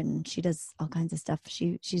podcaster and she does all kinds of stuff.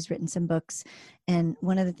 She's written some books. And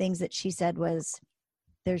one of the things that she said was,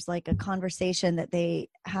 there's like a conversation that they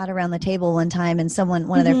had around the table one time, and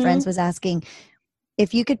one of their friends was asking,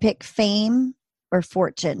 if you could pick fame or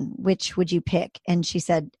fortune, which would you pick? And she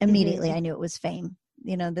said, immediately, I knew it was fame.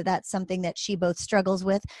 That's something that she both struggles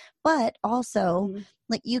with, but also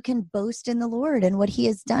like you can boast in the Lord and what he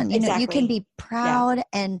has done. You can be proud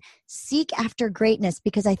and seek after greatness,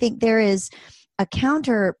 because I think there is a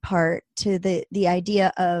counterpart to the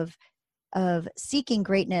idea of seeking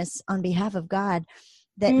greatness on behalf of God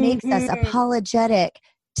that makes us apologetic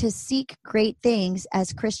to seek great things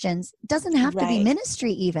as Christians. It doesn't have to be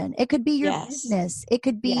ministry even. It could be your business. It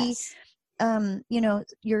could be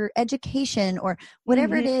your education or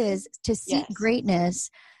whatever it is, to seek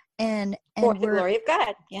greatness and for the glory of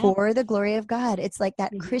God. For the glory of God. It's like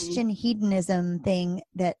that Christian hedonism thing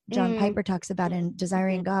that John Piper talks about in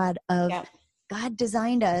Desiring God, of God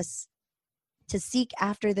designed us to seek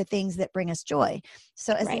after the things that bring us joy.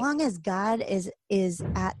 So as long as God is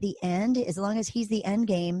at the end, as long as he's the end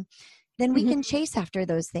game, then we can chase after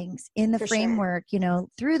those things in the framework,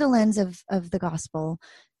 through the lens of the gospel,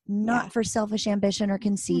 not for selfish ambition or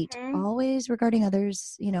conceit, always regarding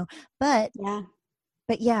others, but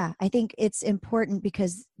I think it's important,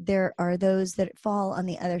 because there are those that fall on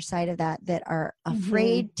the other side of that are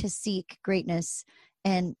afraid to seek greatness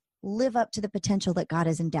and live up to the potential that God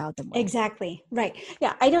has endowed them with. Exactly. Right.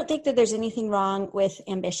 Yeah. I don't think that there's anything wrong with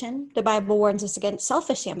ambition. The Bible warns us against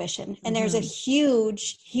selfish ambition. And there's a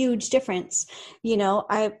huge, huge difference. You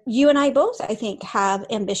and I both, I think, have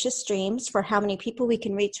ambitious dreams for how many people we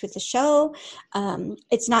can reach with the show.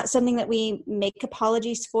 It's not something that we make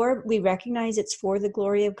apologies for. We recognize it's for the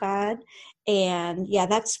glory of God. And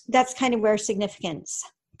that's kind of where significance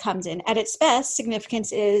comes in. At its best,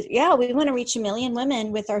 significance is, we want to reach 1 million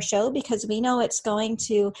women with our show, because we know it's going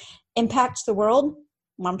to impact the world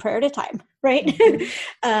one prayer at a time, right?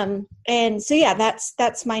 And so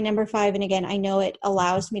that's my number 5. And again, I know it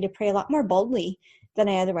allows me to pray a lot more boldly than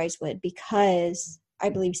I otherwise would, because I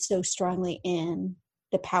believe so strongly in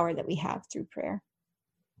the power that we have through prayer.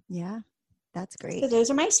 Yeah, that's great. So those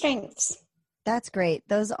are my strengths. That's great.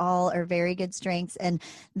 Those all are very good strengths, and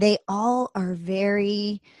they all are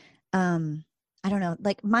very, I don't know,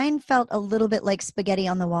 like mine felt a little bit like spaghetti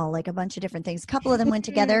on the wall, like a bunch of different things. A couple of them went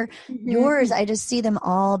together. Yours, I just see them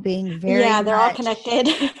all being very they're all connected.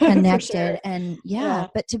 Connected. Sure. And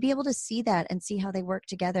but to be able to see that and see how they work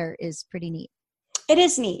together is pretty neat. It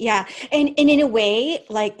is neat. Yeah. And in a way,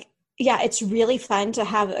 like, yeah, it's really fun to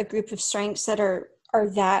have a group of strengths that are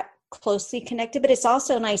that closely connected, but it's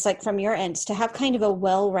also nice, like from your ends, to have kind of a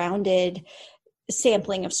well-rounded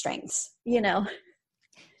sampling of strengths, you know?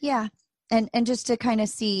 Yeah. And just to kind of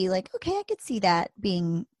see like, okay, I could see that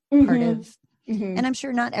being part Mm-hmm. of, Mm-hmm. and I'm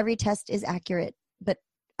sure not every test is accurate, but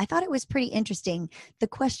I thought it was pretty interesting. The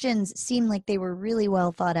questions seemed like they were really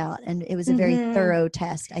well thought out, and it was a very Mm-hmm. thorough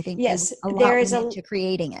test. I think Yes, a there lot is went a into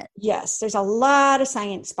creating it. yes, there's a lot of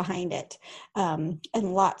science behind it, and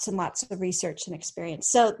lots of research and experience.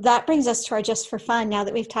 So that brings us to our just for fun. Now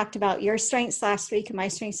that we've talked about your strengths last week and my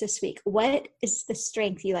strengths this week, what is the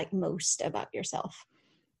strength you like most about yourself?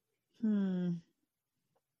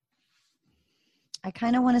 I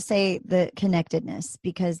kind of want to say the connectedness,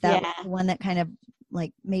 because that was Yeah. the one that kind of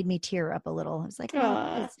like made me tear up a little. I was like, oh, that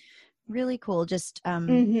Aw. was really cool. Just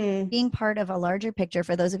Mm-hmm. being part of a larger picture.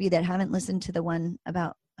 For those of you that haven't listened to the one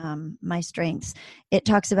about my strengths, it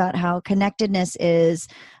talks about how connectedness is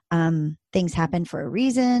things happen for a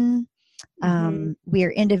reason. Mm-hmm.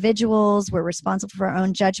 We're individuals, we're responsible for our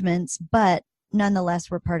own judgments, but nonetheless,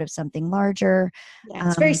 we're part of something larger. Yeah,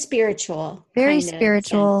 it's very spiritual Very kind of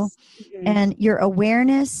spiritual. sense. Mm-hmm. And your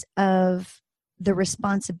awareness of the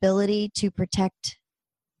responsibility to protect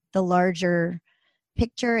the larger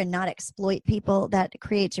picture and not exploit people, that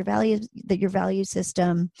creates your values, that your value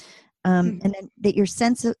system, and then that you're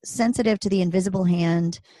sensitive to the invisible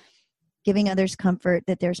hand, giving others comfort,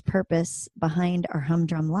 that there's purpose behind our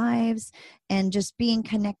humdrum lives, and just being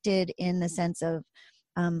connected in the sense of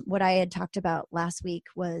what I had talked about last week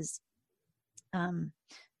was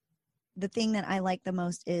the thing that I like the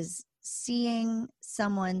most is seeing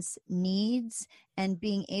someone's needs and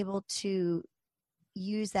being able to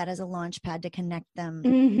use that as a launch pad to connect them to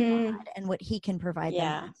Mm-hmm. God and what he can provide them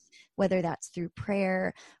Yeah. with, whether that's through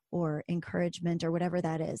prayer or encouragement or whatever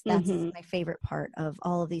that is. That's Mm-hmm. my favorite part of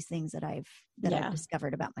all of these things that I've Yeah.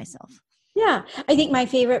 discovered about myself. Yeah, I think my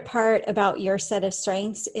favorite part about your set of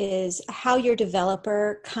strengths is how your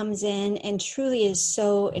developer comes in and truly is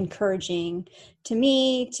so encouraging to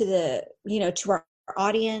me, to the, to our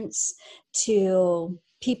audience, to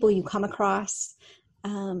people you come across.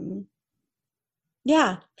 Um,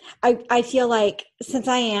 yeah, I feel like since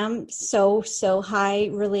I am so high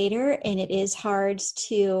relator, and it is hard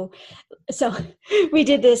to, so we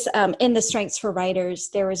did this in the Strengths for Writers.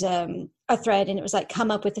 There was a thread, and it was like,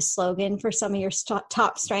 come up with a slogan for some of your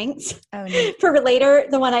top strengths. Oh, neat. For relator,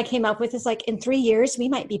 the one I came up with is like, in 3 years we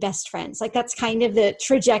might be best friends. Like, that's kind of the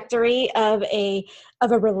trajectory of a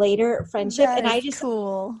relator friendship. That And is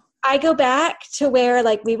cool. I go back to where,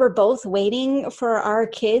 like, we were both waiting for our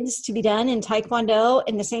kids to be done in Taekwondo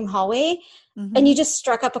in the same hallway. Mm-hmm. And you just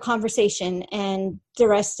struck up a conversation, and the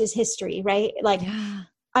rest is history, right? Like, Yeah.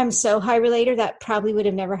 I'm so high relator that probably would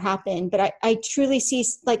have never happened. But I truly see,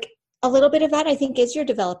 like, a little bit of that, I think, is your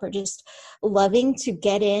developer just loving to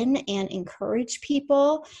get in and encourage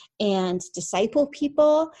people and disciple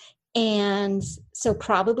people. And so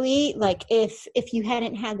probably, like, if you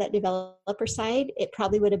hadn't had that developer side, it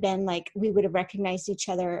probably would have been like we would have recognized each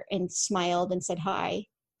other and smiled and said hi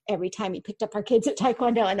every time we picked up our kids at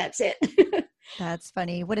Taekwondo, and that's it. That's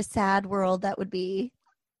funny. What a sad world that would be.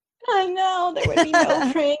 I know, there would be no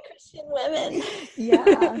praying Christian women.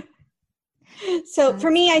 Yeah. So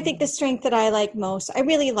for me, I think the strength that I like most, I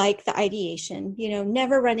really like the ideation,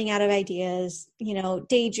 never running out of ideas,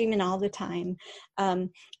 daydreaming all the time.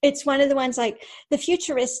 It's one of the ones, like the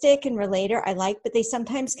futuristic and relator I like, but they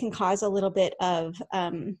sometimes can cause a little bit of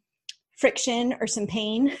friction or some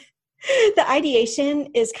pain. The ideation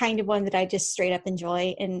is kind of one that I just straight up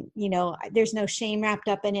enjoy. And, there's no shame wrapped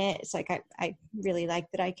up in it. It's like, I really like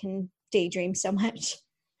that I can daydream so much.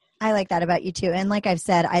 I like that about you too. And like I've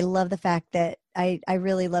said, I love the fact that I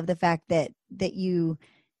really love the fact that you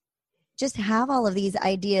just have all of these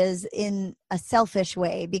ideas in a selfish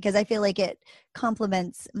way, because I feel like it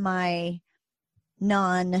complements my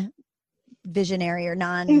non-visionary or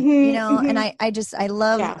and I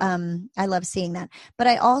love seeing that. But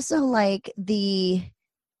I also like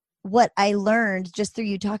what I learned just through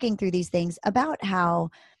you talking through these things about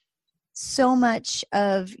how so much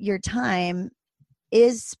of your time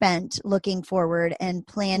is spent looking forward and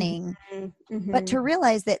planning, but to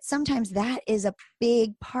realize that sometimes that is a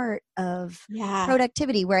big part of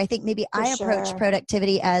productivity, where I think maybe I approach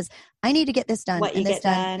productivity as I need to get this done and this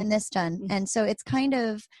done and this done. And so it's kind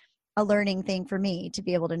of a learning thing for me to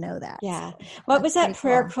be able to know that. Yeah. So what was that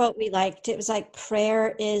prayer quote we liked? It was like,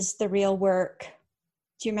 prayer is the real work.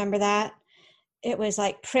 Do you remember that? It was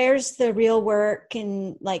like, prayer's the real work,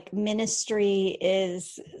 and like ministry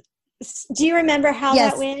is. Do you remember how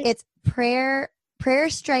that went? It's prayer prayer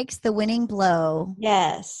strikes the winning blow.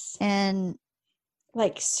 Yes. And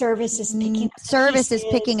like service is picking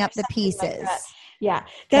up the pieces. Like that. Yeah.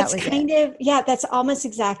 That's that's almost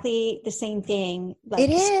exactly the same thing. Like,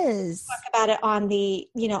 it is. Talk about it on the,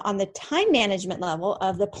 on the time management level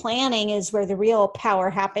of the planning is where the real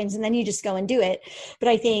power happens. And then you just go and do it. But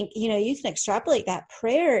I think, you can extrapolate that.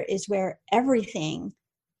 Prayer is where everything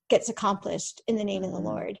gets accomplished in the name of the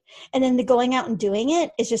Lord. And then the going out and doing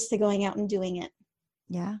it is just the going out and doing it.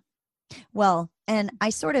 Yeah. Well, and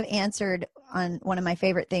I sort of answered on one of my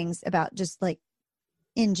favorite things about just like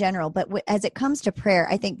in general, but as it comes to prayer,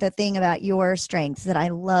 I think the thing about your strengths that I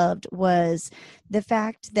loved was the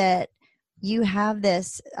fact that you have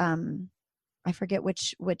this, I forget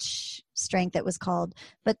which strength it was called,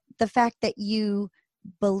 but the fact that you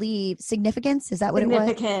believe significance, is that what it was?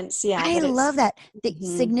 Significance, yeah. I love that. The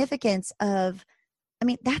significance of,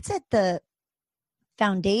 that's at the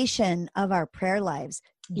foundation of our prayer lives.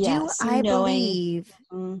 Yes, do I believe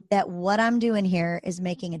that what I'm doing here is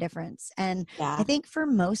making a difference? And I think for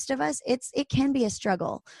most of us, it can be a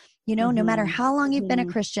struggle. No matter how long you've been a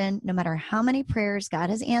Christian, no matter how many prayers God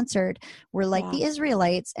has answered, we're like the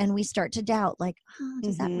Israelites and we start to doubt, like,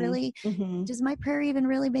 does that really, does my prayer even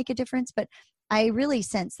really make a difference? But I really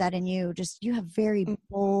sense that in you. Just, you have very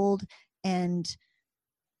bold and,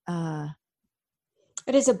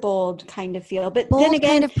 it is a bold kind of feel, but bold then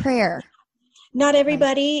again, kind of prayer. Not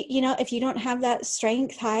everybody, if you don't have that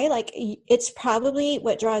strength high, like it's probably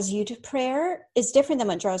what draws you to prayer is different than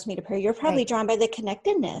what draws me to prayer. You're probably drawn by the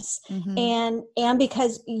connectedness and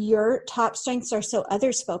because your top strengths are so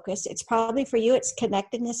others focused, it's probably for you, it's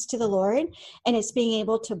connectedness to the Lord and it's being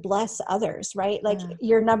able to bless others, right? Like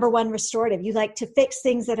your number one restorative, you like to fix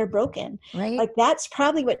things that are broken, right? Like that's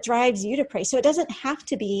probably what drives you to pray. So it doesn't have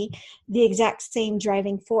to be the exact same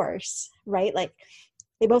driving force, right? Like,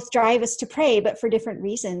 they both drive us to pray, but for different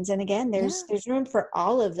reasons. And again, there's room for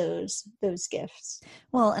all of those gifts.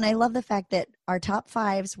 Well, and I love the fact that our top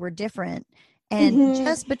fives were different. And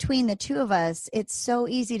just between the two of us, it's so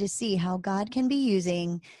easy to see how God can be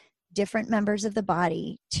using different members of the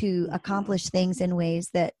body to accomplish things in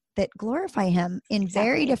ways that glorify him in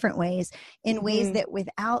very different ways, in ways that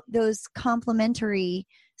without those complementary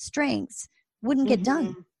strengths wouldn't get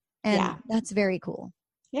done. And that's very cool.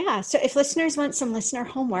 Yeah. So if listeners want some listener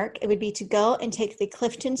homework, it would be to go and take the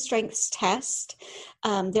Clifton Strengths test.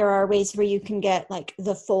 There are ways where you can get like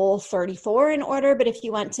the full 34 in order, but if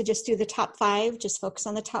you want to just do the top 5, just focus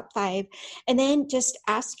on the top 5 and then just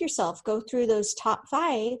ask yourself, go through those top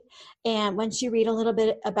 5. And once you read a little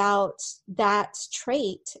bit about that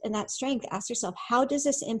trait and that strength, ask yourself, how does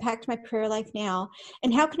this impact my prayer life now?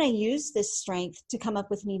 And how can I use this strength to come up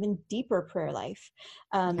with an even deeper prayer life?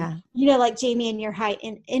 Like Jamie and your high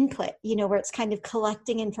input, where it's kind of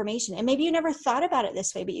collecting information. And maybe you never thought about it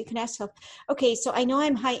this way, but you can ask yourself, okay, so I know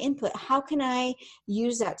I'm high input. How can I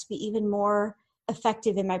use that to be even more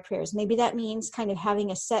effective in my prayers? Maybe that means kind of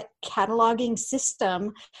having a set cataloging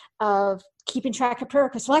system of keeping track of prayer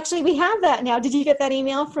requests. Well, actually, we have that now. Did you get that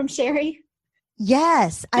email from Sherry?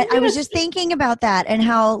 Yes. I was just thinking about that and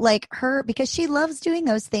how because she loves doing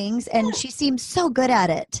those things and she seems so good at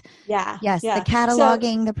it. Yeah. Yes. The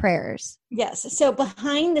cataloging the prayers. Yes. So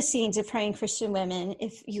behind the scenes of Praying Christian Women,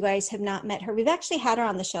 if you guys have not met her, we've actually had her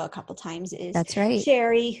on the show a couple times. That's right.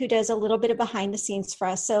 Sherry, who does a little bit of behind the scenes for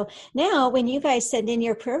us. So now when you guys send in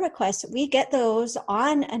your prayer requests, we get those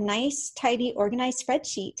on a nice, tidy, organized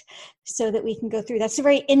spreadsheet so that we can go through. That's a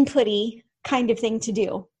very inputty kind of thing to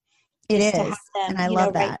do. It is. Them, and I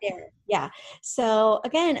love that. Right there. Yeah. So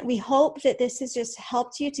again, we hope that this has just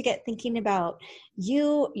helped you to get thinking about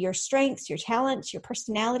you, your strengths, your talents, your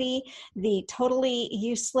personality, the totally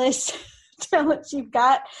useless talents you've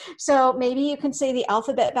got. So maybe you can say the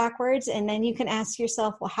alphabet backwards and then you can ask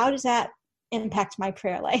yourself, well, how does that impact my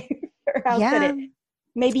prayer life? Or how could it?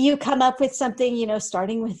 Maybe you come up with something,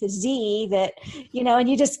 starting with a Z that, and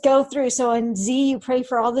you just go through. So in Z, you pray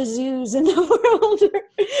for all the zoos in the world.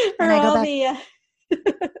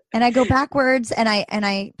 And I go backwards and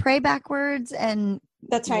I pray backwards and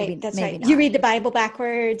that's right. That's right. Not. You read the Bible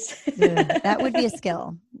backwards. That would be a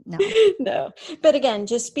skill. No. But again,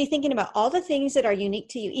 just be thinking about all the things that are unique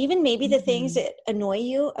to you, even maybe the things that annoy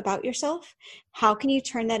you about yourself. How can you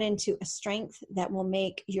turn that into a strength that will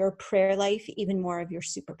make your prayer life even more of your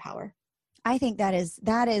superpower? I think that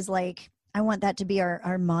is like, I want that to be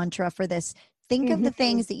our mantra for this. Think of the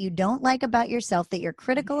things that you don't like about yourself, that you're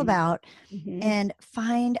critical about, and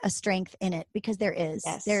find a strength in it, because there is.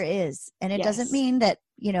 Yes. There is. And it doesn't mean that,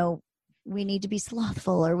 we need to be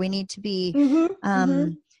slothful or we need to be,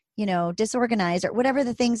 disorganized or whatever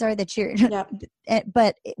the things are that you're, Yep.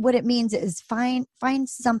 but what it means is find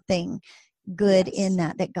something good Yes. in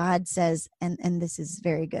that God says, and this is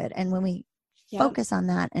very good. And when we focus on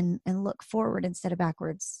that and look forward instead of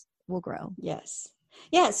backwards, we'll grow. Yes.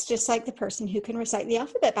 Yes. Just like the person who can recite the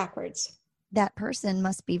alphabet backwards. That person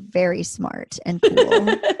must be very smart and cool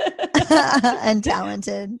and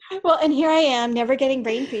talented. Well, and here I am never getting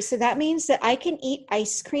brain freeze. So that means that I can eat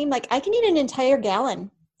ice cream. Like I can eat an entire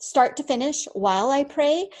gallon start to finish while I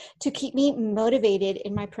pray to keep me motivated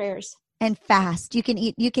in my prayers. And fast. You can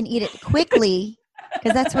eat it quickly,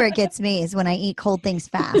 because that's where it gets me, is when I eat cold things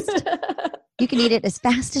fast. You can eat it as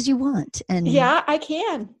fast as you want. And yeah, I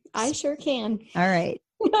can. I sure can. All right.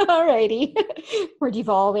 All righty. We're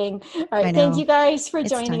devolving. All right. Thank you guys for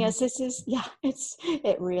joining us. This is,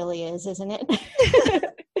 it really is, isn't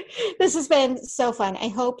it? This has been so fun. I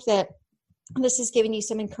hope that this has given you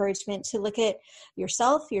some encouragement to look at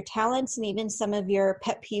yourself, your talents, and even some of your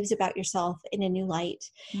pet peeves about yourself in a new light.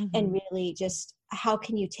 And really just how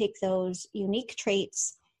can you take those unique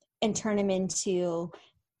traits and turn them into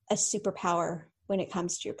a superpower when it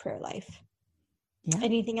comes to your prayer life. Yeah.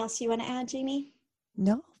 Anything else you want to add, Jamie?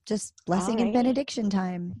 No, just blessing and benediction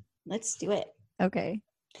time. Let's do it. Okay.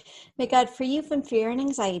 May God free you from fear and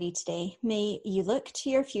anxiety today. May you look to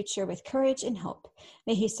your future with courage and hope.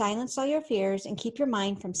 May He silence all your fears and keep your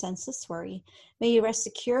mind from senseless worry. May you rest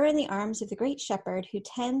secure in the arms of the great shepherd who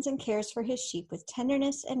tends and cares for his sheep with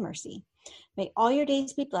tenderness and mercy. May all your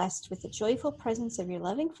days be blessed with the joyful presence of your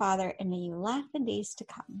loving Father, and may you laugh in days to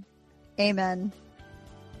come. Amen.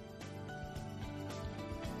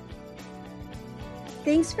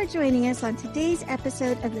 Thanks for joining us on today's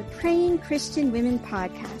episode of the Praying Christian Women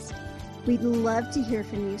podcast. We'd love to hear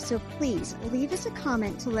from you, so please leave us a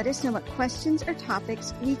comment to let us know what questions or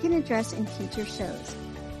topics we can address in future shows.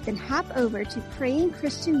 Then hop over to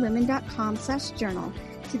prayingchristianwomen.com/journal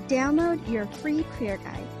to download your free prayer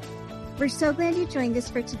guide. We're so glad you joined us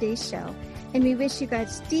for today's show, and we wish you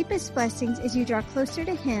God's deepest blessings as you draw closer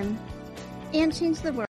to Him and change the world.